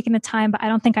appreciate you taking the time, but I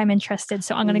don't think I'm interested.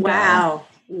 So I'm going to go.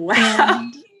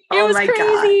 Wow. And it was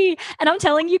crazy. God. And I'm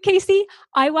telling you, Casey,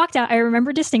 I walked out. I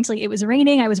remember distinctly, it was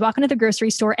raining. I was walking to the grocery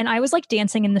store and I was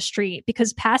dancing in the street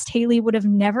because past Hailey would have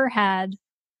never had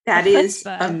That the is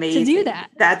chutzpah to do that.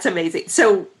 That's amazing.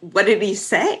 So what did he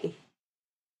say?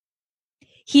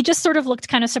 He just sort of looked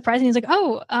kind of surprised, and he's like,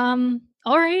 "Oh,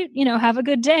 all right, have a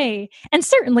good day." And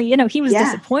certainly, he was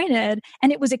disappointed,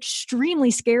 and it was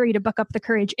extremely scary to buck up the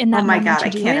courage in that moment. Oh my God, I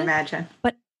can't imagine.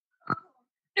 But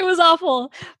it was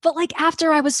awful. But like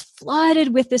after I was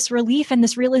flooded with this relief and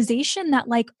this realization that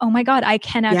like, oh my God, I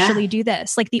can actually do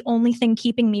this. Like the only thing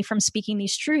keeping me from speaking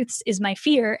these truths is my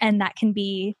fear, and that can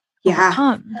be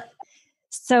overcome.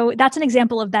 So that's an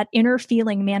example of that inner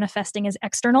feeling manifesting as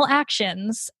external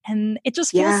actions. And it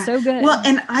just feels so good. Well,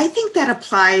 and I think that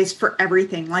applies for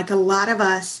everything. Like a lot of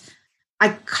us, I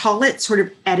call it sort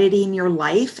of editing your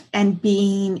life and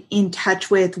being in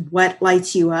touch with what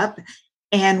lights you up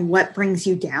and what brings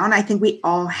you down. I think we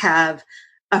all have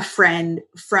a friend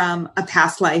from a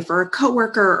past life or a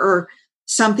coworker or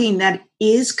something that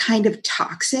is kind of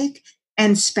toxic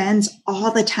and spends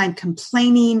all the time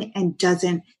complaining and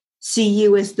doesn't see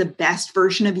you as the best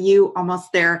version of you.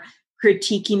 Almost they're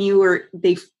critiquing you, or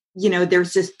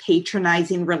there's this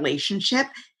patronizing relationship.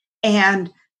 And,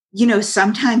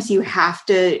 sometimes you have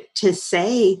to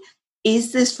say,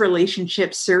 is this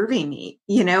relationship serving me?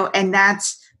 And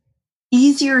that's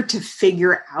easier to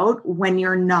figure out when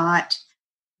you're not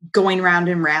going round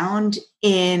and round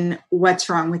in what's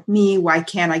wrong with me. Why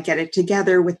can't I get it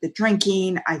together with the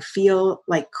drinking? I feel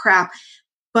like crap.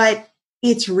 But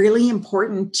it's really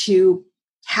important to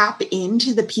tap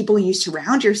into the people you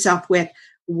surround yourself with,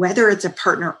 whether it's a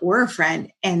partner or a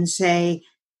friend, and say,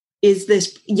 is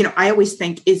this, I always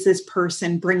think, is this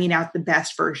person bringing out the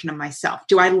best version of myself?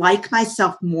 Do I like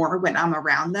myself more when I'm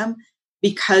around them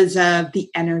because of the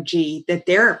energy that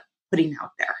they're putting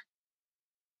out there?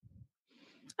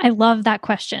 I love that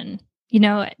question.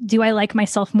 Do I like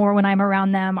myself more when I'm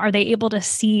around them? Are they able to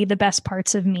see the best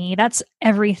parts of me? That's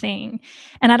everything.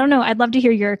 And I don't know, I'd love to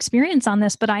hear your experience on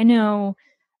this, but I know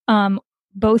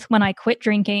both when I quit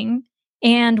drinking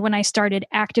and when I started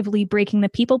actively breaking the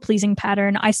people-pleasing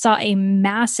pattern, I saw a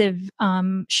massive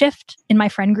shift in my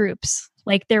friend groups.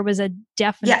 Like there was a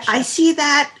definite shift. I see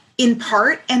that in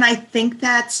part. And I think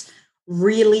that's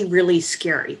really, really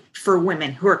scary for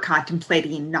women who are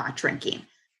contemplating not drinking.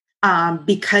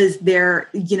 Because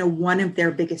one of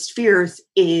their biggest fears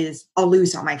is I'll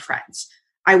lose all my friends.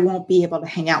 I won't be able to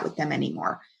hang out with them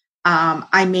anymore.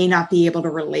 I may not be able to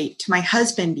relate to my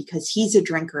husband because he's a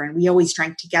drinker and we always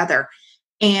drank together.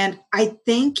 And I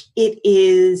think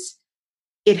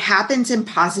it happens in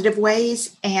positive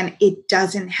ways, and it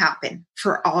doesn't happen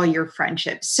for all your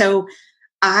friendships. So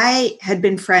I had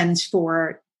been friends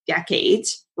for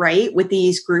decades, right, with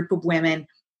these group of women,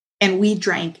 and we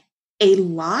drank a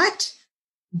lot.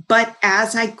 But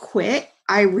as I quit,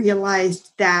 I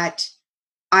realized that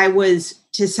I was,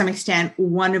 to some extent,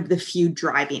 one of the few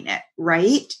driving it,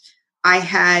 right? I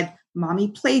had mommy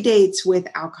play dates with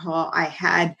alcohol. I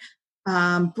had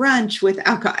brunch with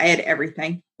alcohol. I had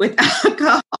everything with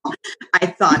alcohol. I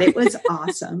thought it was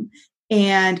awesome.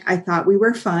 And I thought we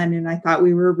were fun. And I thought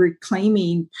we were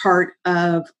reclaiming part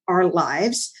of our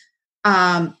lives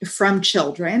from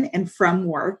children and from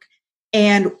work.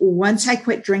 And once I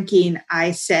quit drinking,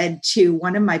 I said to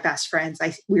one of my best friends,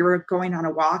 we were going on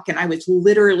a walk, and I was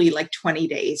literally like 20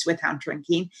 days without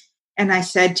drinking. And I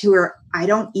said to her, I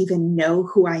don't even know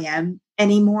who I am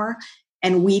anymore.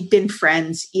 And we'd been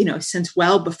friends, since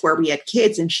well before we had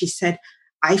kids. And she said,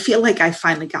 I feel like I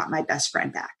finally got my best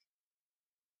friend back.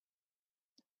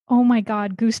 Oh my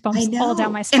God, goosebumps all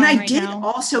down my spine. And I did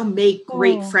also make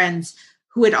great friends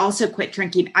who had also quit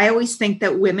drinking. I always think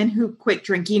that women who quit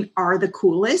drinking are the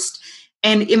coolest.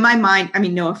 And in my mind, I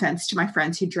mean, no offense to my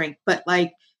friends who drink, but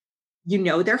like,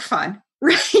 they're fun,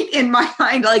 right? In my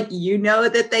mind, like,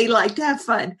 that they like to have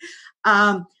fun.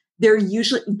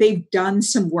 They've done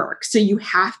some work. So you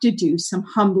have to do some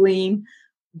humbling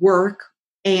work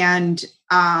and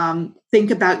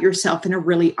think about yourself in a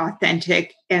really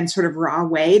authentic and sort of raw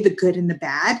way, the good and the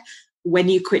bad. When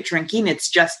you quit drinking,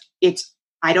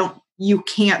 you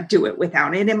can't do it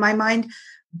without it in my mind,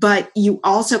 but you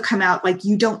also come out like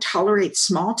you don't tolerate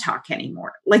small talk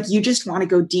anymore. Like you just want to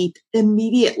go deep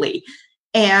immediately.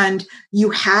 And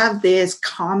you have this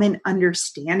common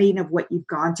understanding of what you've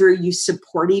gone through. You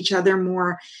support each other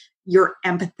more. You're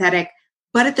empathetic.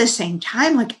 But at the same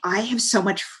time, like I have so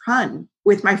much fun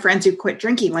with my friends who quit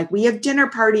drinking. Like we have dinner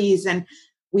parties and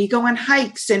we go on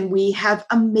hikes and we have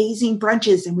amazing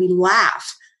brunches and we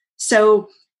laugh. So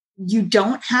you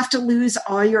don't have to lose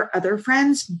all your other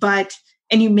friends,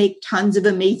 and you make tons of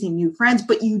amazing new friends,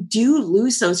 but you do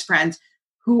lose those friends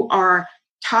who are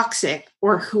toxic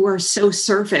or who are so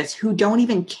surface, who don't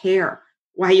even care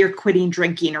why you're quitting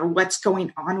drinking or what's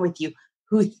going on with you,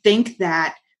 who think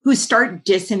that who start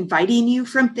disinviting you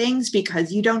from things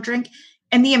because you don't drink.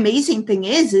 And the amazing thing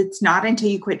is, it's not until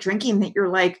you quit drinking that you're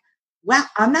like, wow,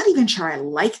 I'm not even sure I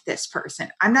like this person.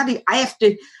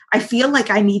 I feel like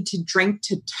I need to drink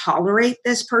to tolerate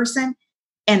this person.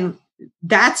 And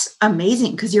that's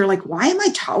amazing because you're like, why am I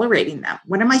tolerating them?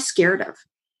 What am I scared of?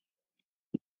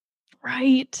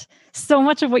 Right. So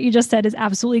much of what you just said is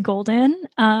absolutely golden.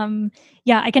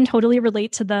 Yeah, I can totally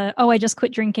relate to I just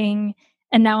quit drinking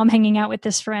and now I'm hanging out with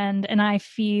this friend and I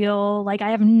feel like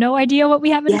I have no idea what we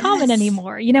have in common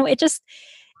anymore.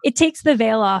 It takes the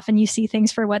veil off and you see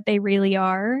things for what they really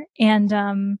are.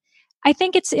 And I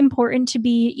think it's important to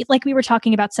be, like we were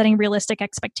talking about, setting realistic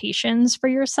expectations for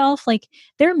yourself. Like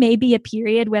there may be a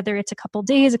period, whether it's a couple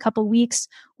days, a couple weeks,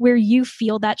 where you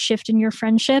feel that shift in your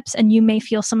friendships and you may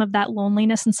feel some of that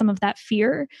loneliness and some of that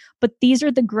fear. But these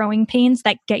are the growing pains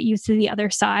that get you to the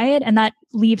other side and that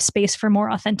leave space for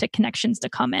more authentic connections to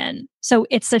come in. So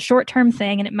it's a short-term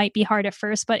thing and it might be hard at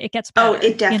first, but it gets better. Oh,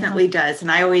 it definitely does.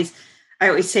 And I always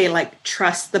say, like,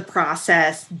 trust the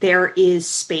process. There is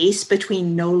space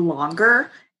between no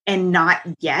longer and not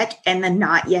yet. And the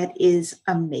not yet is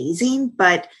amazing,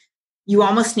 but you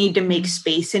almost need to make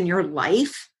space in your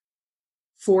life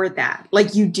for that.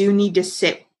 Like you do need to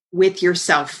sit with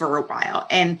yourself for a while.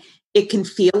 And it can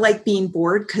feel like being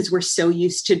bored because we're so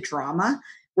used to drama.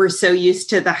 We're so used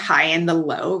to the high and the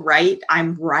low, right?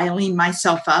 I'm riling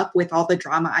myself up with all the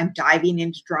drama. I'm diving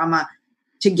into drama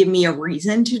to give me a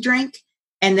reason to drink.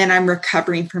 And then I'm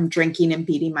recovering from drinking and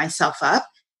beating myself up.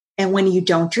 And when you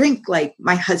don't drink, like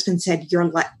my husband said,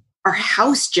 our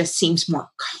house just seems more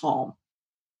calm.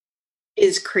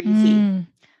 Is crazy.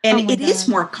 And it is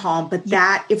more calm, but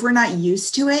that if we're not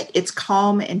used to it, it's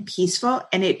calm and peaceful.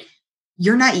 And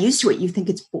you're not used to it. You think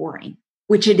it's boring,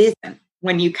 which it isn't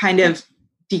when you kind of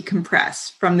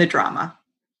decompress from the drama.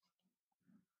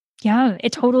 Yeah,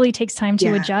 it totally takes time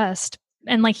to adjust.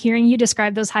 And like hearing you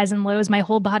describe those highs and lows, my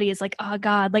whole body is like, oh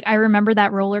God, like I remember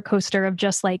that roller coaster of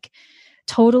just like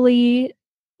totally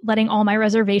letting all my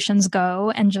reservations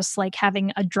go and just like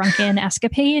having a drunken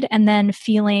escapade and then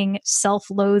feeling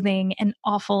self-loathing and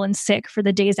awful and sick for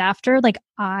the days after. Like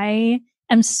I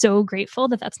am so grateful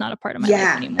that that's not a part of my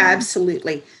life anymore.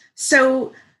 Absolutely.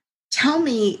 So tell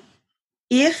me,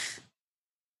 if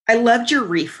I loved your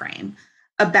reframe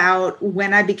about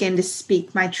when I begin to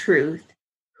speak my truth,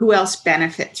 who else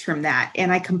benefits from that?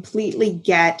 And I completely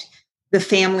get the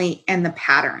family and the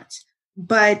patterns.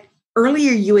 But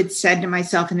earlier you had said to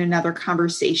myself in another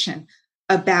conversation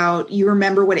about, you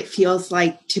remember what it feels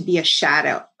like to be a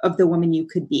shadow of the woman you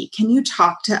could be. Can you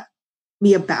talk to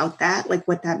me about that? Like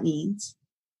what that means?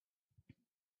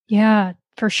 Yeah,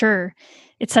 for sure.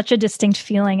 It's such a distinct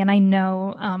feeling. And I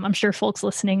know, I'm sure folks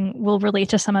listening will relate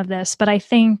to some of this, but I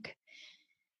think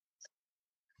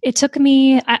it took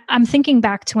me, I'm thinking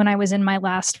back to when I was in my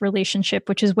last relationship,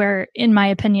 which is where, in my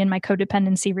opinion, my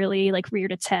codependency really like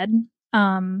reared its head.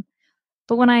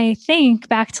 But when I think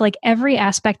back to like every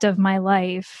aspect of my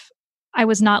life, I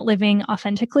was not living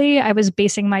authentically. I was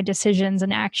basing my decisions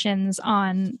and actions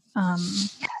on,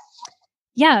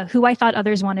 who I thought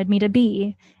others wanted me to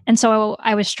be. And so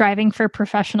I was striving for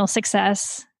professional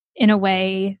success in a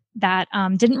way that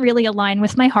didn't really align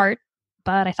with my heart,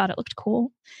 but I thought it looked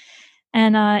cool.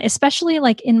 And especially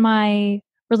like in my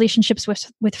relationships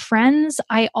with friends,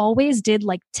 I always did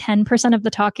like 10% of the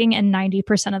talking and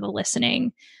 90% of the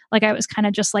listening. Like I was kind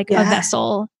of just like a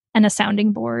vessel and a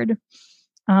sounding board.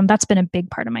 That's been a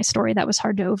big part of my story that was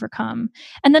hard to overcome.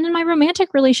 And then in my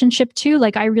romantic relationship too,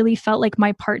 like I really felt like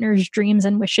my partner's dreams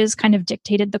and wishes kind of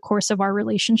dictated the course of our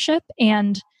relationship.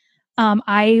 And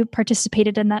I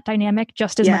participated in that dynamic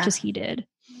just as much as he did.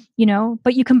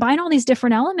 But you combine all these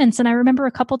different elements. And I remember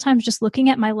a couple times just looking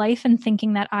at my life and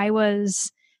thinking that I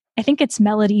think it's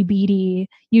Melody Beattie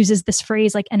uses this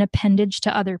phrase like an appendage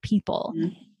to other people.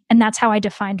 Mm-hmm. And that's how I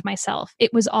defined myself.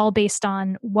 It was all based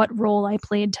on what role I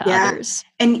played to others.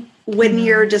 And when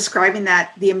you're describing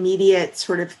that, the immediate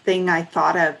sort of thing I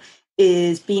thought of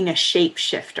is being a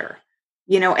shapeshifter.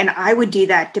 And I would do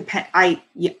that.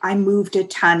 I moved a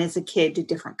ton as a kid to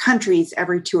different countries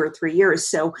every 2 or 3 years.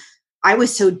 So I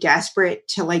was so desperate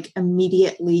to like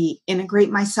immediately integrate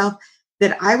myself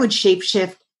that I would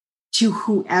shapeshift to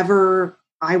whoever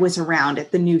I was around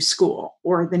at the new school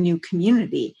or the new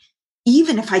community.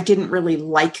 Even if I didn't really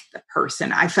like the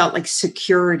person, I felt like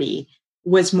security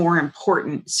was more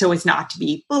important so as not to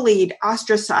be bullied,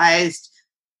 ostracized,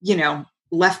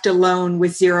 left alone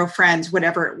with zero friends,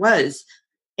 whatever it was.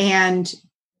 And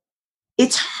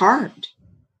it's hard.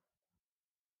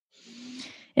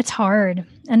 It's hard.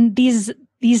 And these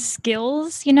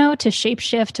skills, to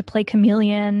shapeshift, to play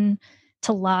chameleon,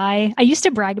 to lie. I used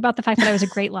to brag about the fact that I was a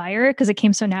great liar because it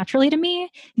came so naturally to me.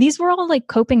 These were all like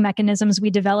coping mechanisms we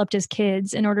developed as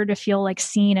kids in order to feel like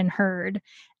seen and heard.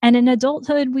 And in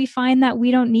adulthood, we find that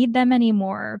we don't need them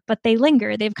anymore, but they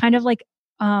linger. They've kind of like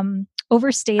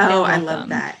overstayed their welcome. I love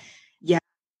that. Yeah.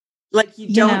 Like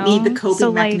you don't need the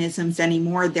coping mechanisms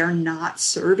anymore. They're not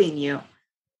serving you.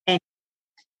 And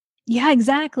yeah,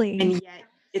 exactly. And yet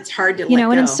it's hard to let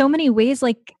go. And in so many ways,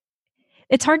 like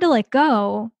it's hard to let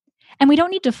go. And we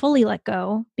don't need to fully let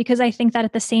go, because I think that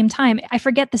at the same time, I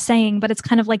forget the saying, but it's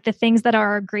kind of like the things that are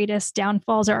our greatest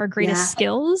downfalls are our greatest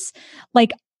skills.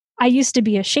 Like I used to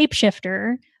be a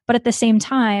shapeshifter, but at the same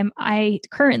time, I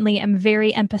currently am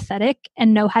very empathetic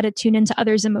and know how to tune into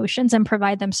others' emotions and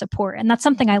provide them support. And that's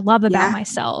something I love about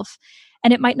myself.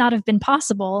 And it might not have been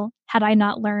possible had I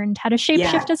not learned how to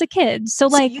shapeshift as a kid. So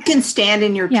like you can stand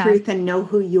in your truth and know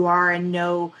who you are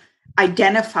and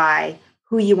identify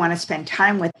who you want to spend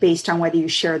time with based on whether you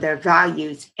share their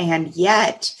values, and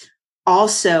yet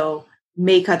also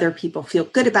make other people feel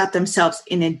good about themselves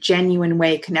in a genuine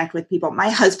way, connect with people. My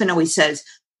husband always says,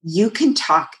 you can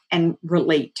talk and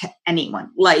relate to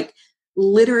anyone. Like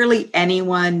literally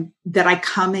anyone that I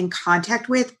come in contact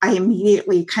with, I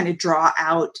immediately kind of draw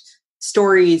out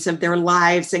stories of their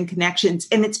lives and connections.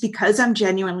 And it's because I'm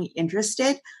genuinely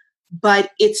interested,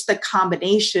 but it's the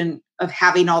combination of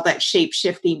having all that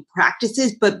shape-shifting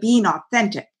practices, but being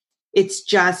authentic. It's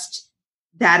just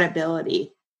that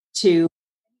ability to,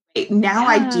 now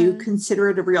I do consider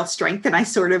it a real strength. And I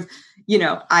sort of,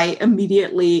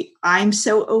 I'm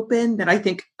so open that I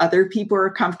think other people are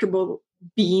comfortable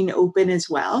being open as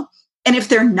well. And if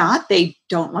they're not, they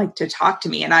don't like to talk to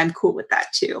me. And I'm cool with that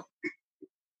too.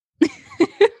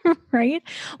 Right.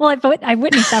 Well, I've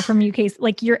witnessed that from you, Case.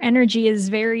 Like your energy is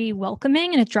very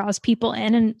welcoming and it draws people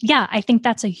in. And I think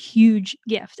that's a huge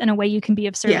gift and a way you can be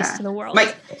of service to the world.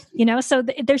 So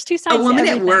there's two sides. A woman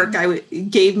at work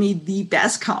gave me the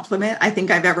best compliment I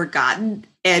think I've ever gotten.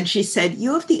 And she said,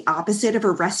 you have the opposite of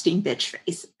a resting bitch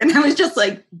face. And I was just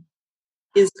like,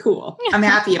 is cool. I'm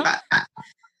happy about that.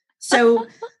 So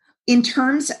in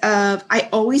terms of, I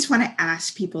always want to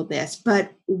ask people this,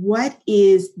 but what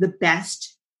is the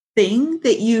best thing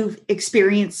that you've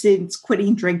experienced since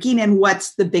quitting drinking, and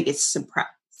what's the biggest surprise?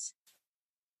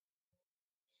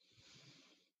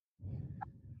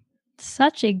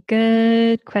 Such a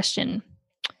good question.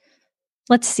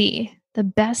 Let's see. The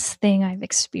best thing I've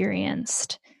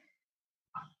experienced.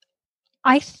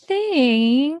 I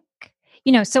think,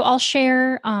 so I'll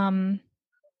share, I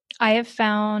have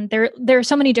found there are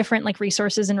so many different like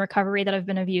resources in recovery that have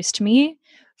been of use to me.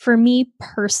 For me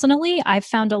personally, I've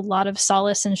found a lot of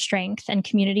solace and strength and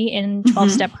community in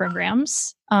 12-step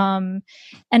programs. And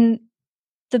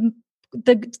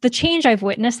the change I've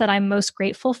witnessed that I'm most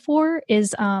grateful for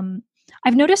is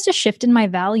I've noticed a shift in my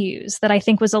values that I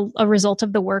think was a result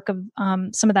of the work of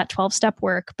some of that 12-step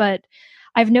work. But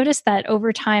I've noticed that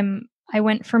over time, I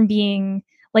went from being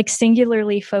like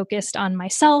singularly focused on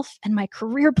myself and my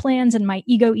career plans and my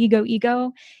ego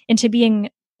into being,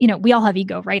 we all have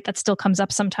ego, right? That still comes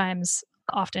up sometimes,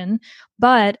 often.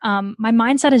 But my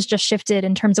mindset has just shifted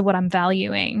in terms of what I'm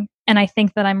valuing. And I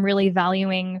think that I'm really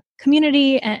valuing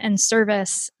community and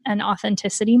service and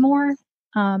authenticity more.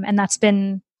 And that's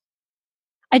been,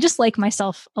 I just like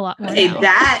myself a lot more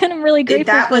now. And I'm really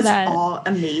grateful for that. That was all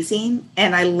amazing.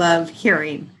 And I love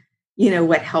hearing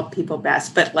what helped people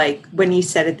best. But like when you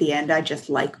said at the end, I just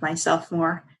like myself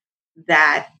more,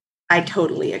 that I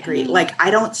totally agree. Like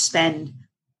I don't spend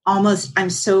I'm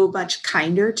so much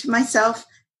kinder to myself.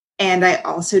 And I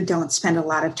also don't spend a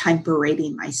lot of time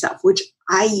berating myself, which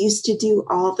I used to do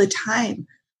all the time.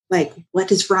 Like,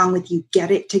 what is wrong with you?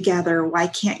 Get it together. Why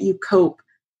can't you cope?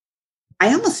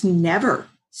 I almost never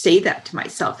say that to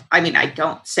myself. I mean, I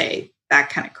don't say that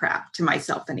kind of crap to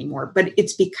myself anymore, but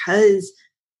it's because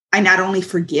I not only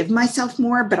forgive myself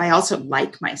more, but I also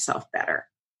like myself better.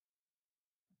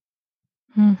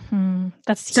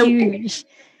 That's huge.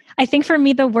 I think for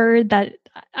me, the word that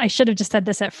I should have just said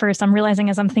this at first, I'm realizing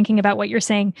as I'm thinking about what you're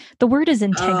saying, the word is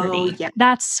integrity.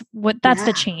 That's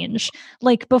the change.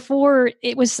 Like before,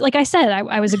 it was, like I said,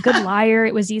 I was a good liar.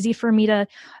 It was easy for me to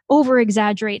over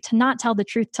exaggerate, to not tell the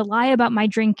truth, to lie about my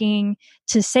drinking,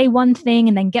 to say one thing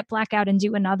and then get blackout and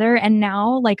do another. And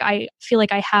now like, I feel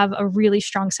like I have a really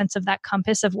strong sense of that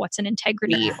compass of what's an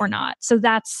integrity or not. So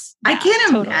that's, I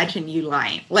can't imagine you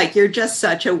lying. Like you're just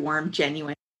such a warm,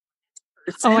 genuine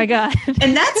person. Oh my God.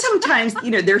 And that sometimes,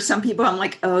 there's some people I'm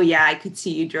like, oh yeah, I could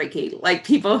see you drinking. Like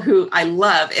people who I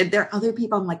love. And there are other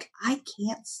people I'm like, I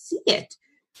can't see it.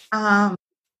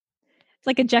 It's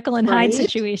like a Jekyll and Hyde Right?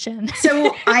 situation.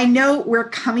 So I know we're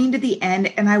coming to the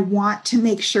end, and I want to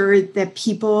make sure that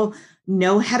people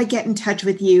know how to get in touch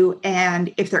with you.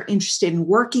 And if they're interested in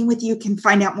working with you, can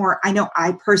find out more. I know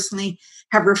I personally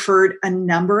have referred a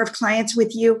number of clients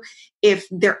with you. If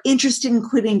they're interested in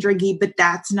quitting drinking, but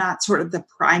that's not sort of the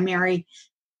primary,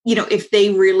 if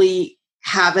they really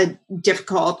have a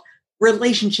difficult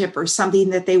relationship or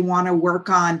something that they want to work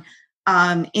on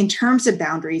in terms of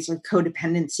boundaries or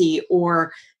codependency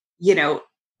or,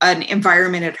 an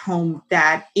environment at home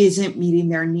that isn't meeting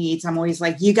their needs, I'm always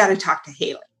like, you got to talk to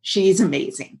Hailey. She's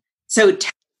amazing. So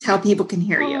tell people can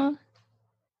hear you.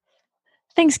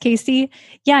 Thanks, Casey.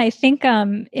 Yeah, I think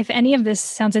if any of this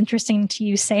sounds interesting to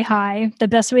you, say hi. The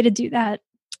best way to do that,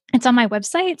 it's on my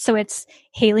website. So it's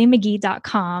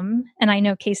HaileyMagee.com. And I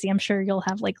know, Casey, I'm sure you'll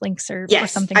have like links or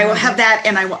something. I will have that.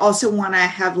 And I will also want to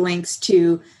have links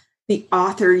to the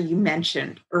author you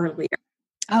mentioned earlier.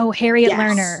 Oh, Harriet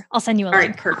Lerner. I'll send you a link. All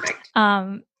right, perfect.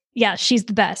 Yeah, she's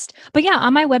the best. But yeah,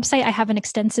 on my website, I have an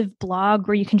extensive blog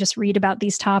where you can just read about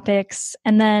these topics.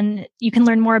 And then you can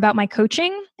learn more about my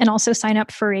coaching and also sign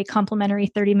up for a complimentary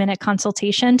 30-minute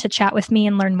consultation to chat with me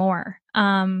and learn more.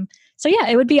 So yeah,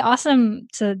 it would be awesome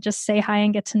to just say hi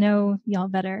and get to know y'all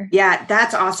better. Yeah,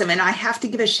 that's awesome. And I have to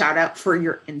give a shout out for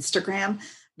your Instagram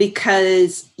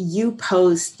because you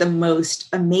post the most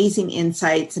amazing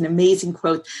insights and amazing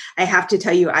quotes. I have to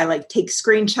tell you, I take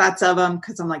screenshots of them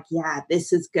because I'm like, yeah,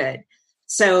 this is good.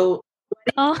 So,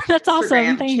 that's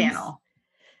awesome. Thanks. Channel.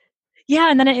 Yeah,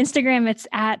 and then on Instagram, it's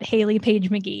at Hailey Page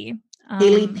Magee.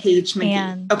 Hailey Page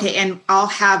Magee. Okay, and I'll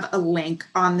have a link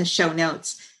on the show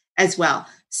notes as well.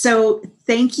 So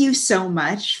thank you so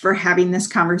much for having this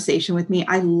conversation with me.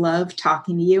 I love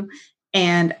talking to you.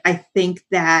 And I think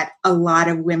that a lot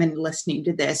of women listening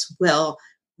to this will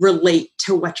relate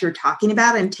to what you're talking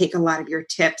about and take a lot of your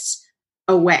tips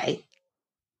away.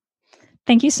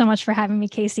 Thank you so much for having me,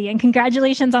 Casey. And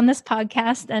congratulations on this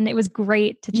podcast. And it was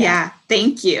great to chat. Yeah,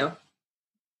 thank you.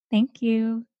 Thank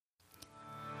you.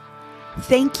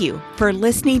 Thank you for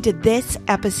listening to this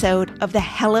episode of the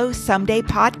Hello Someday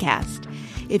podcast.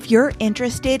 If you're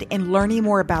interested in learning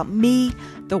more about me,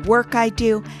 the work I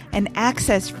do, and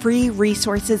access free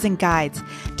resources and guides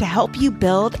to help you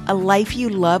build a life you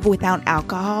love without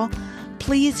alcohol,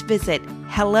 please visit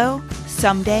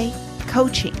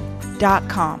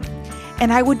hellosomedaycoaching.com.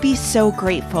 And I would be so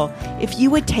grateful if you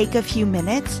would take a few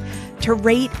minutes to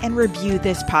rate and review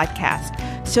this podcast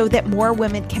so that more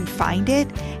women can find it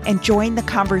and join the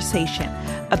conversation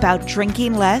about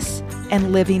drinking less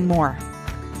and living more.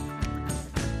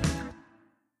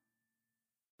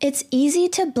 It's easy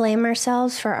to blame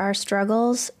ourselves for our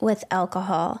struggles with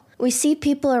alcohol. We see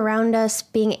people around us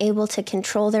being able to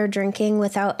control their drinking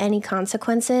without any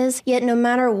consequences, yet no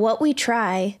matter what we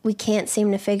try, we can't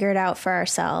seem to figure it out for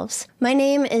ourselves. My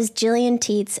name is Jillian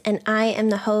Teets, and I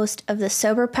am the host of the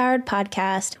Sober Powered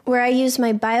podcast, where I use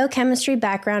my biochemistry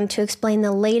background to explain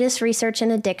the latest research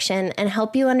in addiction and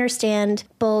help you understand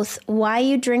both why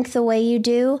you drink the way you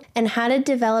do and how to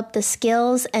develop the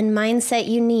skills and mindset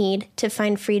you need to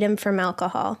find freedom from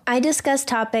alcohol. I discuss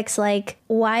topics like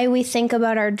why we think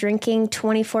about our drinking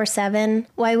 24/7,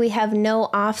 why we have no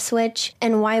off switch,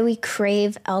 and why we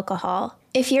crave alcohol.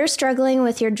 If you're struggling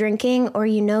with your drinking or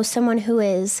you know someone who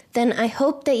is, then I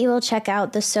hope that you will check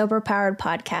out the Sober Powered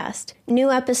podcast.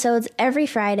 New episodes every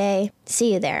Friday.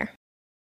 See you there.